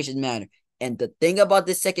situations matter. And the thing about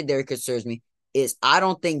this secondary concerns me is I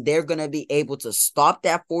don't think they're going to be able to stop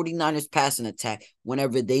that 49ers passing attack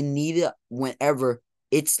whenever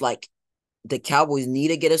it's like the Cowboys need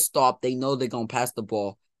to get a stop. They know they're going to pass the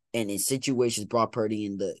ball. And in situations, Brock Purdy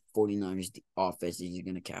and the 49ers offense is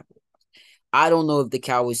going to capitalize. I don't know if the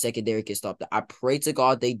Cowboys secondary can stop that. I pray to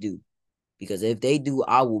God they do. Because if they do,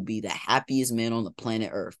 I will be the happiest man on the planet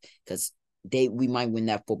Earth. Because we might win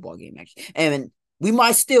that football game, actually. And we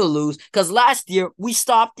might still lose. Because last year, we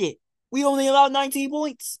stopped it. We only allowed 19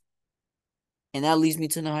 points. And that leads me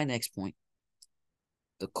to my next point.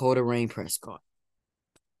 Dakota Rain Prescott.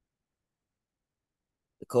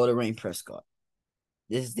 Dakota Rain Prescott.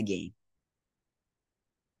 This is the game.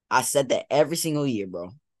 I said that every single year, bro.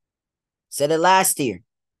 Said it last year.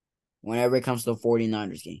 Whenever it comes to the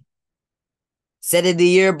 49ers game. Said it the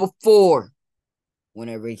year before.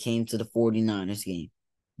 Whenever it came to the 49ers game.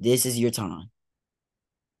 This is your time.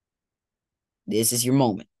 This is your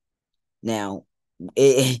moment. Now,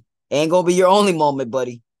 it ain't going to be your only moment,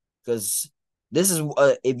 buddy. Because this is,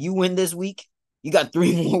 if you win this week, you got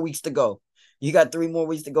 3 more weeks to go. You got 3 more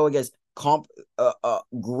weeks to go against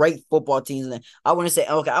great football teams. I wouldn't say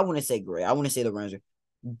okay. I wouldn't say great. I wouldn't say the Rams are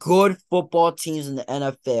good football teams in the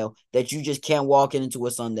NFL that you just can't walk into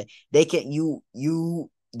a Sunday. They can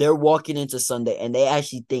they're walking into Sunday and they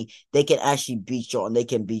actually think they can actually beat y'all and they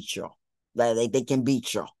can beat y'all. Like they can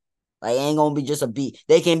beat y'all. Like it ain't gonna be just a beat.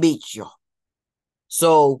 They can beat y'all.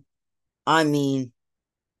 So I mean,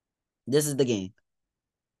 this is the game.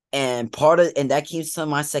 And that keeps to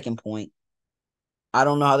my second point. I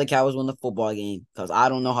don't know how the Cowboys win the football game because I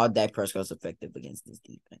don't know how Dak Prescott's effective against this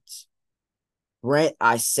defense. Brent,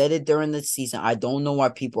 I said it during the season. I don't know why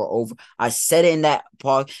people are over. I said it in that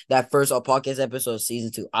first podcast episode of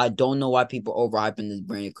season 2. I don't know why people are overhyping this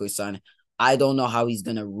Brandon Cooks signing. I don't know how he's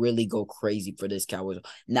gonna really go crazy for this Cowboys.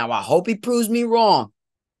 Now I hope he proves me wrong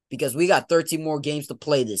because we got 13 more games to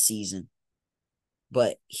play this season.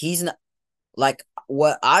 But he's not like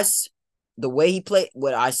the way he played,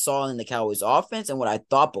 what I saw in the Cowboys offense and what I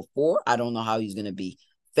thought before. I don't know how he's gonna be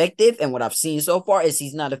effective. And what I've seen so far is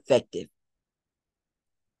he's not effective.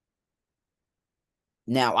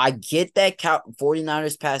 Now, I get that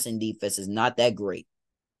 49ers passing defense is not that great.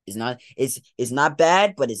 It's not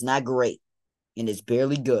bad, but it's not great. And it's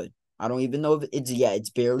barely good. I don't even know if it's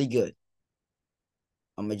barely good.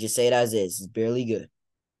 I'm going to just say it as is. It's barely good.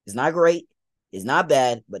 It's not great. It's not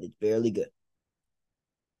bad, but it's barely good.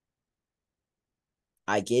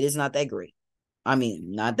 I get it's not that great. I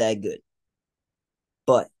mean, not that good.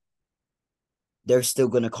 But they're still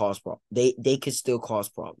going to cause problems. They could still cause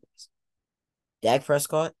problems. Dak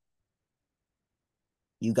Prescott,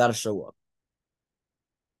 you got to show up.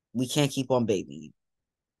 We can't keep on babying you.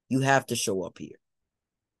 You have to show up here.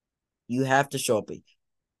 You have to show up here.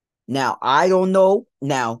 Now, I don't know.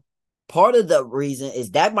 Now, part of the reason is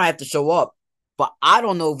Dak might have to show up, but I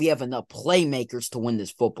don't know if we have enough playmakers to win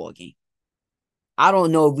this football game. I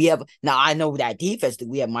don't know if we have. Now, I know that defense.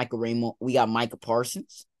 We have Michael Raymond. We got Micah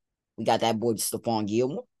Parsons. We got that boy Stephon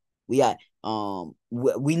Gilmore. We got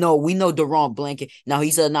we know Deron Blanket. Now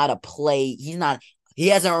he's not a play. He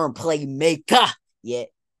hasn't earned playmaker yet,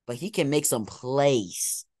 but he can make some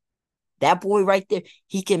plays. That boy right there,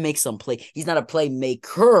 he can make some play. He's not a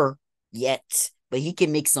playmaker yet, but he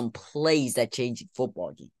can make some plays that change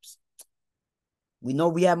football games. We know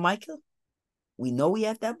we have Micah. We know we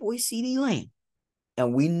have that boy CeeDee Lamb.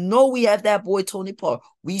 And we know we have that boy Tony Pollard.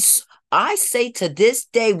 I say to this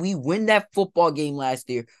day, we win that football game last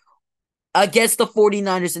year against the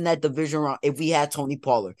 49ers in that division round if we had Tony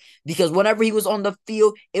Pollard. Because whenever he was on the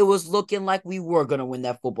field, it was looking like we were going to win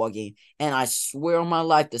that football game. And I swear on my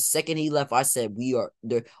life, the second he left, I said, we are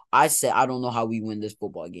there. I said, I don't know how we win this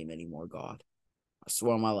football game anymore, God. I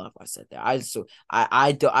swear on my life, I said that. I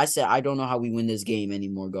said I don't know how we win this game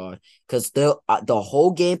anymore, God, because the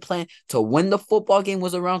whole game plan to win the football game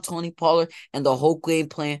was around Tony Pollard, and the whole game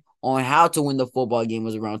plan on how to win the football game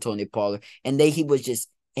was around Tony Pollard, and then he was just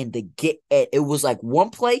it was like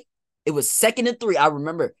one play, it was 2nd and 3. I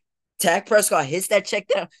remember Dak Prescott hits that check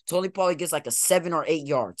down, Tony Pollard gets like a 7 or 8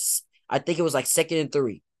 yards. I think it was like 2nd and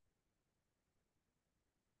 3.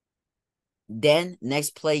 Then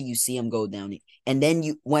next play, you see him go down, and then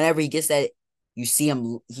whenever he gets that, you see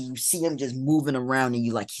him just moving around, and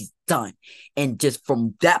you like he's done. And just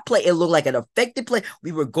from that play, it looked like an effective play.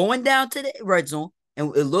 We were going down to the red zone,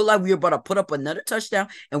 and it looked like we were about to put up another touchdown,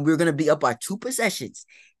 and we were gonna be up by 2 possessions.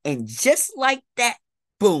 And just like that,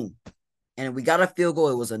 boom, and we got a field goal.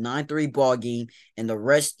 It was a 9-3 ball game, and the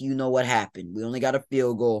rest, you know what happened. We only got a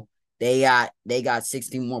field goal. They got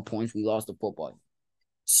 16 more points. We lost the football.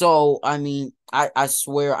 So, I mean, I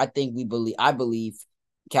swear, I believe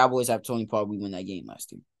Cowboys have Tony Pollard. We win that game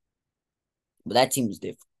last year. But that team was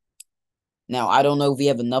different. Now, I don't know if we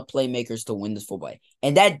have enough playmakers to win this football.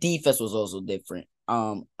 And that defense was also different.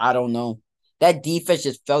 I don't know. That defense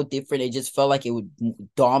just felt different. It just felt like it would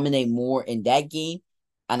dominate more in that game.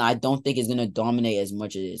 And I don't think it's going to dominate as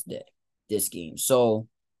much as this game. So,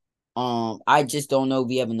 I just don't know if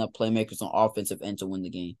we have enough playmakers on offensive end to win the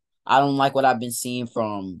game. I don't like what I've been seeing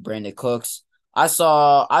from Brandon Cooks. I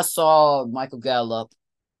saw Michael Gallup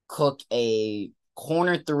cook a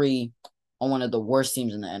corner 3 on one of the worst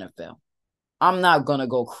teams in the NFL. I'm not gonna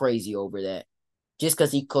go crazy over that, just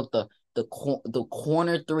because he cooked the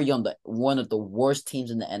corner 3 on one of the worst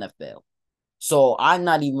teams in the NFL. So I'm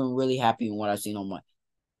not even really happy with what I've seen on my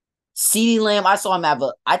CeeDee Lamb. I saw him have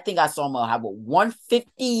a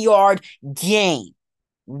 150-yard game,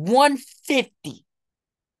 150.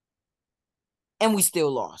 And we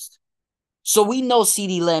still lost. So we know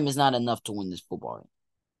CeeDee Lamb is not enough to win this football game.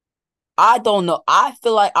 I don't know. I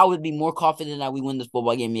feel like I would be more confident that we win this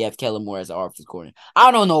football game if we have Kellen Moore as our offensive coordinator. I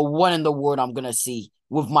don't know what in the world I'm going to see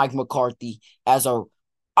with Mike McCarthy as our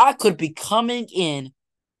I could be coming in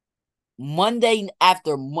Monday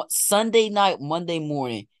after Sunday night, Monday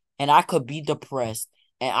morning, and I could be depressed,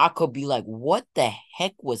 and I could be like, "What the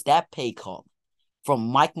heck was that pay call from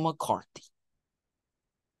Mike McCarthy?"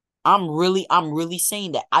 I'm really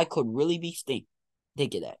saying that I could really be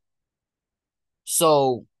thinking that.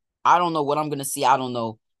 So I don't know what I'm gonna see. I don't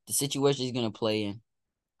know the situation he's gonna play in.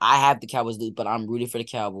 I have the Cowboys lead, but I'm rooting for the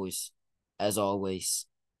Cowboys as always.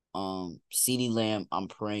 CeeDee Lamb, I'm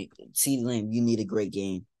praying. CeeDee Lamb, you need a great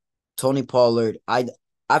game. Tony Pollard, I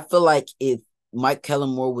feel like if Mike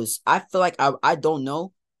Kellamore was, I feel like I don't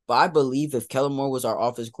know, but I believe if Kellamore was our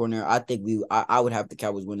offense coordinator, I think I would have the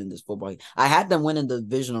Cowboys winning this football game. I had them winning the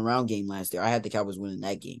divisional round game last year. I had the Cowboys winning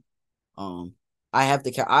that game. Um, I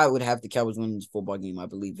would have the Cowboys winning this football game. I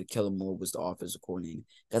believe if Kellen Moore was the offensive coordinator,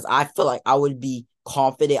 because I feel like I would be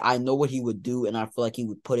confident. I know what he would do, and I feel like he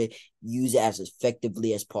would use it as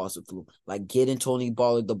effectively as possible. Like getting Tony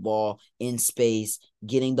Pollard the ball in space,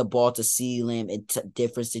 getting the ball to CeeDee Lamb in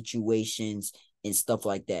different situations and stuff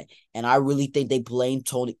like that. And I really think they blame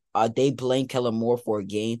Kellen Moore for a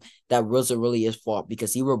game that wasn't really his fault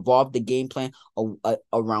because he revolved the game plan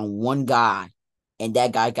around one guy, and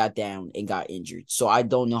that guy got down and got injured. So I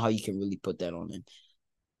don't know how you can really put that on him.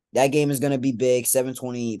 That game is going to be big,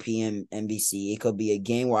 7:20 p.m. NBC. It could be a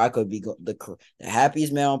game where I could be the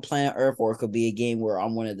happiest man on planet Earth, or it could be a game where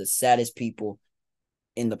I'm one of the saddest people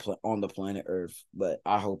on the planet Earth. But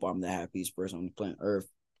I hope I'm the happiest person on the planet Earth.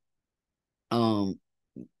 Um,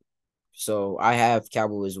 so I have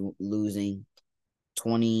Cowboys losing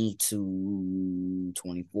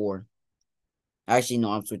 20-24. Actually,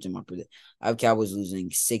 no, I'm switching my prediction. I have Cowboys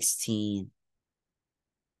losing 16.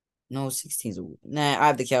 No, 16's a nah. I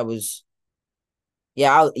have the Cowboys.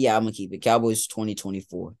 I'm gonna keep it. Cowboys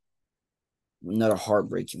 2024. Another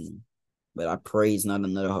heartbreaking one. But I pray it's not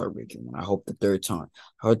another heartbreaking one. I hope the third time.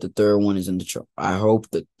 I hope the third one is in the charm. I hope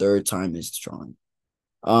the third time is strong.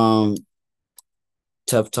 Um,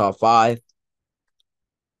 tough top five.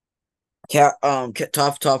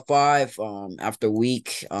 Top five. After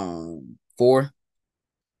week 4,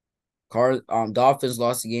 Dolphins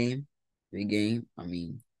lost the game. Big game. I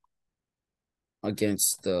mean,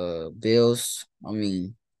 against the Bills. I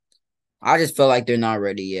mean, I just feel like they're not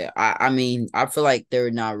ready yet. I mean, I feel like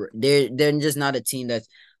they're just not a team that's.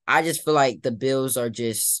 I just feel like the Bills are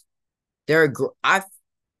just they're I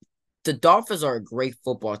the Dolphins are a great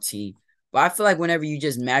football team, but I feel like whenever you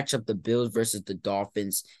just match up the Bills versus the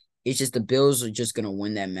Dolphins, it's just the Bills are just gonna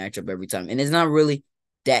win that matchup every time, and it's not really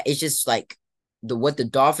that. It's just like what the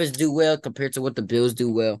Dolphins do well compared to what the Bills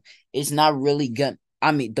do well. It's not really good.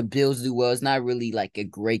 I mean, the Bills do well. It's not really like a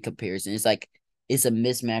great comparison. It's like it's a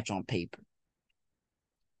mismatch on paper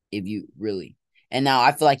if you really. And now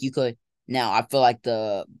I feel like you could. Now I feel like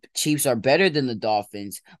the Chiefs are better than the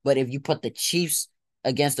Dolphins, but if you put the Chiefs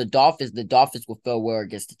against the Dolphins will fare well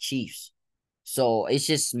against the Chiefs. So it's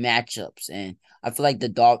just matchups, and I feel like the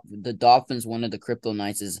Dolphins, one of the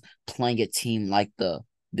kryptonites is playing a team like the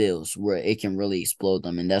Bills, where it can really explode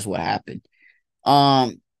them, and that's what happened.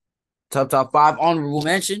 Um, top five honorable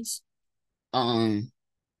mentions. Um,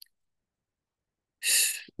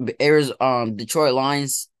 Detroit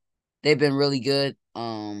Lions, they've been really good.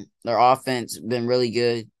 Their offense been really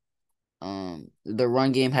good. The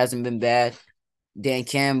run game hasn't been bad. Dan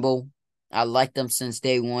Campbell, I liked him since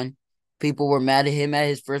day one. People were mad at him at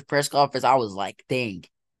his first press conference. I was like, dang,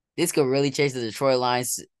 this could really change the Detroit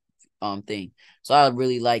Lions thing. So I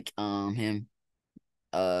really like him.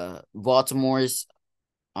 Baltimore's,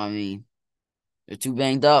 I mean, they're too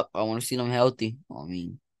banged up. I want to see them healthy. I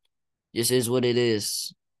mean, this is what it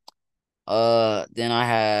is. Then I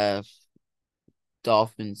have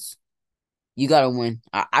Dolphins. You gotta win.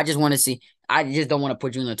 I just want to see. I just don't want to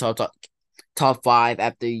put you in the top five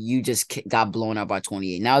after you just got blown out by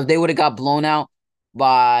 28. Now, if they would have got blown out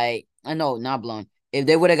by, I know not blown. If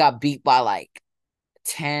they would have got beat by like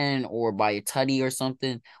 10 or by a tutty or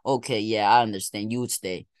something, okay, yeah, I understand. You would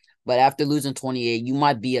stay. But after losing 28, you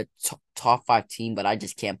might be a top five team, but I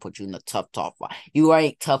just can't put you in the top five. You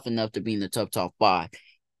ain't tough enough to be in the top five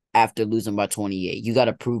after losing by 28. You got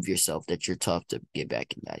to prove yourself that you're tough to get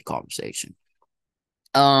back in that conversation.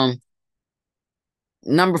 Um,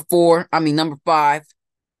 number five,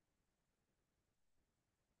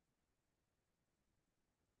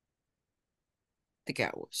 the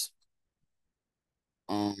Cowboys.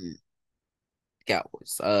 Um,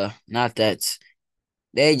 Cowboys. Not that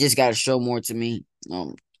they just got to show more to me.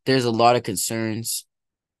 There's a lot of concerns,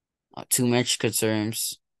 too much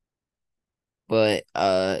concerns, but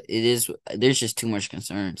there's just too much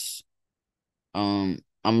concerns.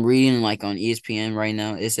 I'm reading like on ESPN right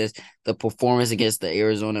now. It says the performance against the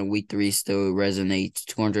Arizona Week 3 still resonates.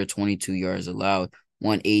 222 yards allowed,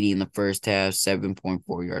 180 in the first half,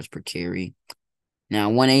 7.4 yards per carry. Now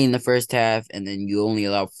 180 in the first half, and then you only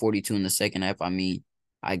allow 42 in the second half. I mean,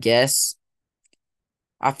 I guess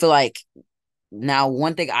I feel like now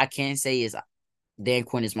one thing I can say is Dan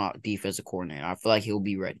Quinn is my defensive coordinator. I feel like he'll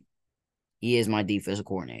be ready. He is my defensive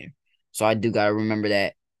coordinator. So I do gotta remember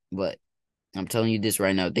that. But I'm telling you this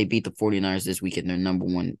right now. They beat the 49ers this weekend. They're number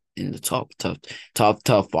one in the top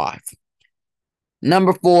five.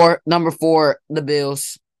 Number four, the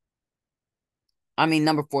Bills. I mean,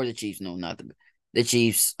 number four, the Chiefs. No, not the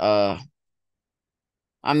Chiefs. I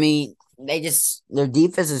mean, their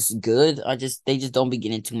defense is good. They just don't be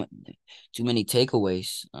getting too many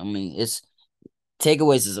takeaways. I mean, it's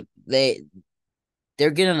takeaways is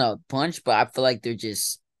they're getting a punch, but I feel like they're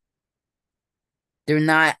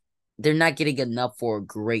not they're not getting enough for a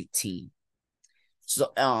great team.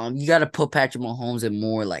 So you got to put Patrick Mahomes in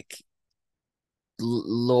more like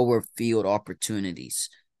lower field opportunities,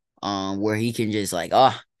 where he can just like,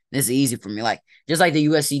 this is easy for me, like just like the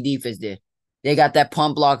USC defense did. They got that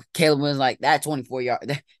pump block. Caleb was like that 24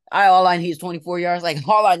 yard. All I need is 24 yards. Like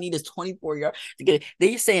all I need is 24 yards to get it.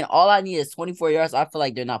 They're saying all I need is 24 yards. I feel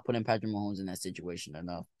like they're not putting Patrick Mahomes in that situation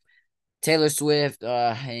enough. Taylor Swift,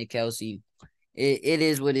 hey Kelsey, it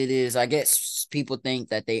is what it is. I guess people think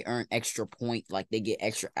that they earn extra point, like they get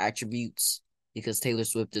extra attributes because Taylor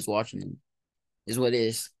Swift is watching them. Is what it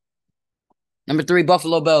is. Number 3,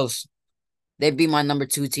 Buffalo Bills. They beat my number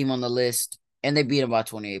 2 team on the list, and they beat them by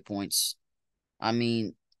 28 points. I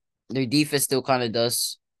mean, their defense still kind of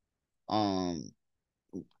does um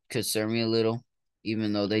concern me a little,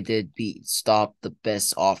 even though they did stop the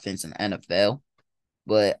best offense in the NFL.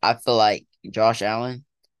 But I feel like Josh Allen,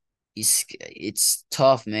 it's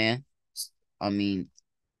tough, man. I mean,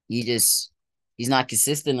 he's not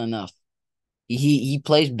consistent enough. He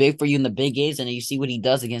plays big for you in the big games, and then you see what he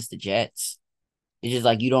does against the Jets. It's just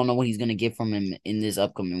like you don't know what he's gonna get from him in this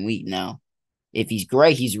upcoming week. Now, if he's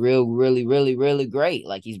great, he's really, really, really great,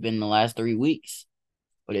 like he's been in the last 3 weeks.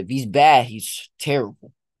 But if he's bad, he's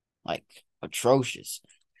terrible, like atrocious.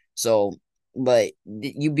 So, but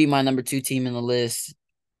you be my number 2 team in the list.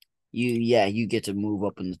 You get to move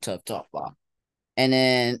up in the top five. And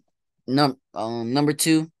then number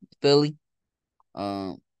 2, Philly.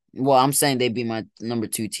 Well, I'm saying they be my number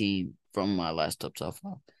 2 team from my last top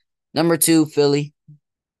five. Number 2, Philly.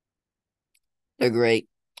 They're great.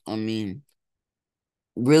 I mean,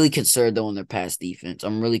 really concerned though on their pass defense.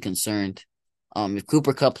 I'm really concerned. If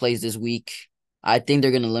Cooper Kupp plays this week, I think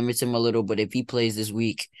they're gonna limit him a little. But if he plays this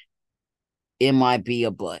week, it might be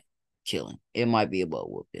a butt killing. It might be a butt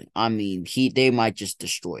whooping. I mean, they might just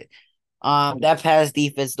destroy it. That pass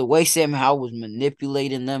defense, the way Sam Howell was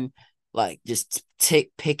manipulating them, like just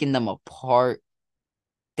picking them apart.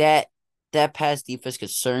 That pass defense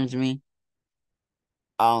concerns me.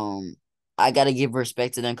 I gotta give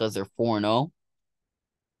respect to them because they're 4-0.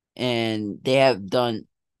 And they have done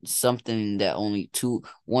something that only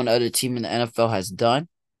one other team in the NFL has done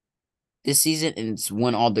this season, and it's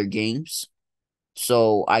won all their games.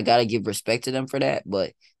 So I gotta give respect to them for that.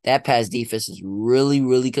 But that pass defense is really,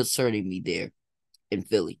 really concerning me there in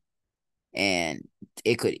Philly. And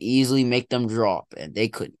it could easily make them drop, and they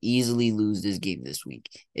could easily lose this game this week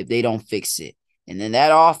if they don't fix it. And then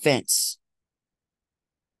that offense,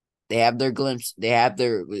 they have their glimpse, they have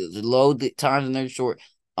their low times and their short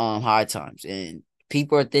high times. And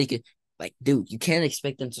people are thinking, like, dude, you can't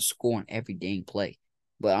expect them to score on every dang play.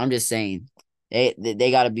 But I'm just saying, they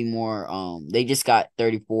got to be more. They just got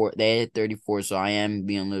 34. They had 34, so I am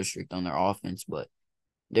being a little strict on their offense. But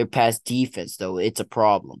their pass defense, though, it's a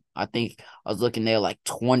problem. I think I was looking there like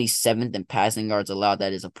 27th in passing yards allowed.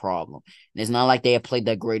 That is a problem. And it's not like they have played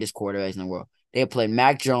the greatest quarterbacks in the world. They have played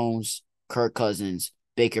Mac Jones, Kirk Cousins,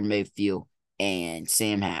 Baker Mayfield, and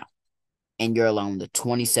Sam Howell. And you're allowing the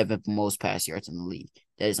 27th most pass yards in the league.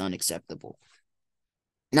 That is unacceptable.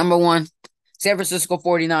 Number 1, San Francisco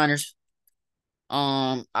 49ers.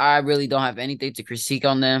 I really don't have anything to critique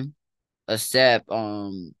on them, except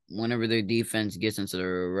whenever their defense gets into the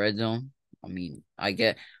red zone. No,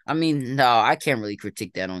 I can't really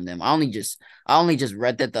critique that on them. I only just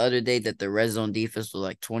read that the other day that the red zone defense was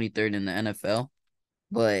like 23rd in the NFL,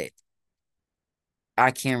 but I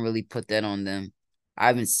can't really put that on them. I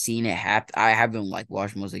haven't seen it happen. I haven't like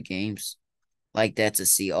watched most of the games like that to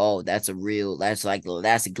see. Oh, that's a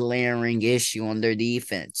glaring issue on their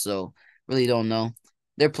defense. So really don't know.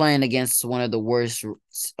 They're playing against one of the worst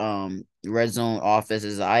red zone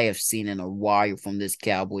offenses I have seen in a while from this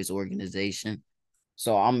Cowboys organization.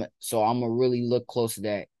 So I'm gonna really look close to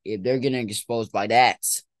that. If they're getting exposed by that,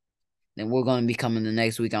 then we're gonna be coming the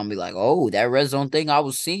next week. I'm gonna be like, oh, that red zone thing I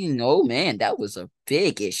was seeing. Oh man, that was a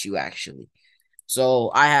big issue actually. So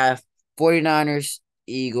I have 49ers,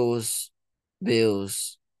 Eagles,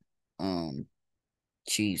 Bills,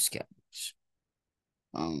 Chiefs, Cowboys.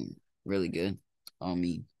 Um, really good. I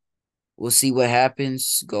mean, we'll see what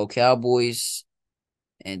happens. Go Cowboys.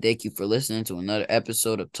 And thank you for listening to another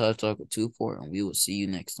episode of Tough Talk with Tuffour, and we will see you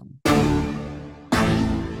next time.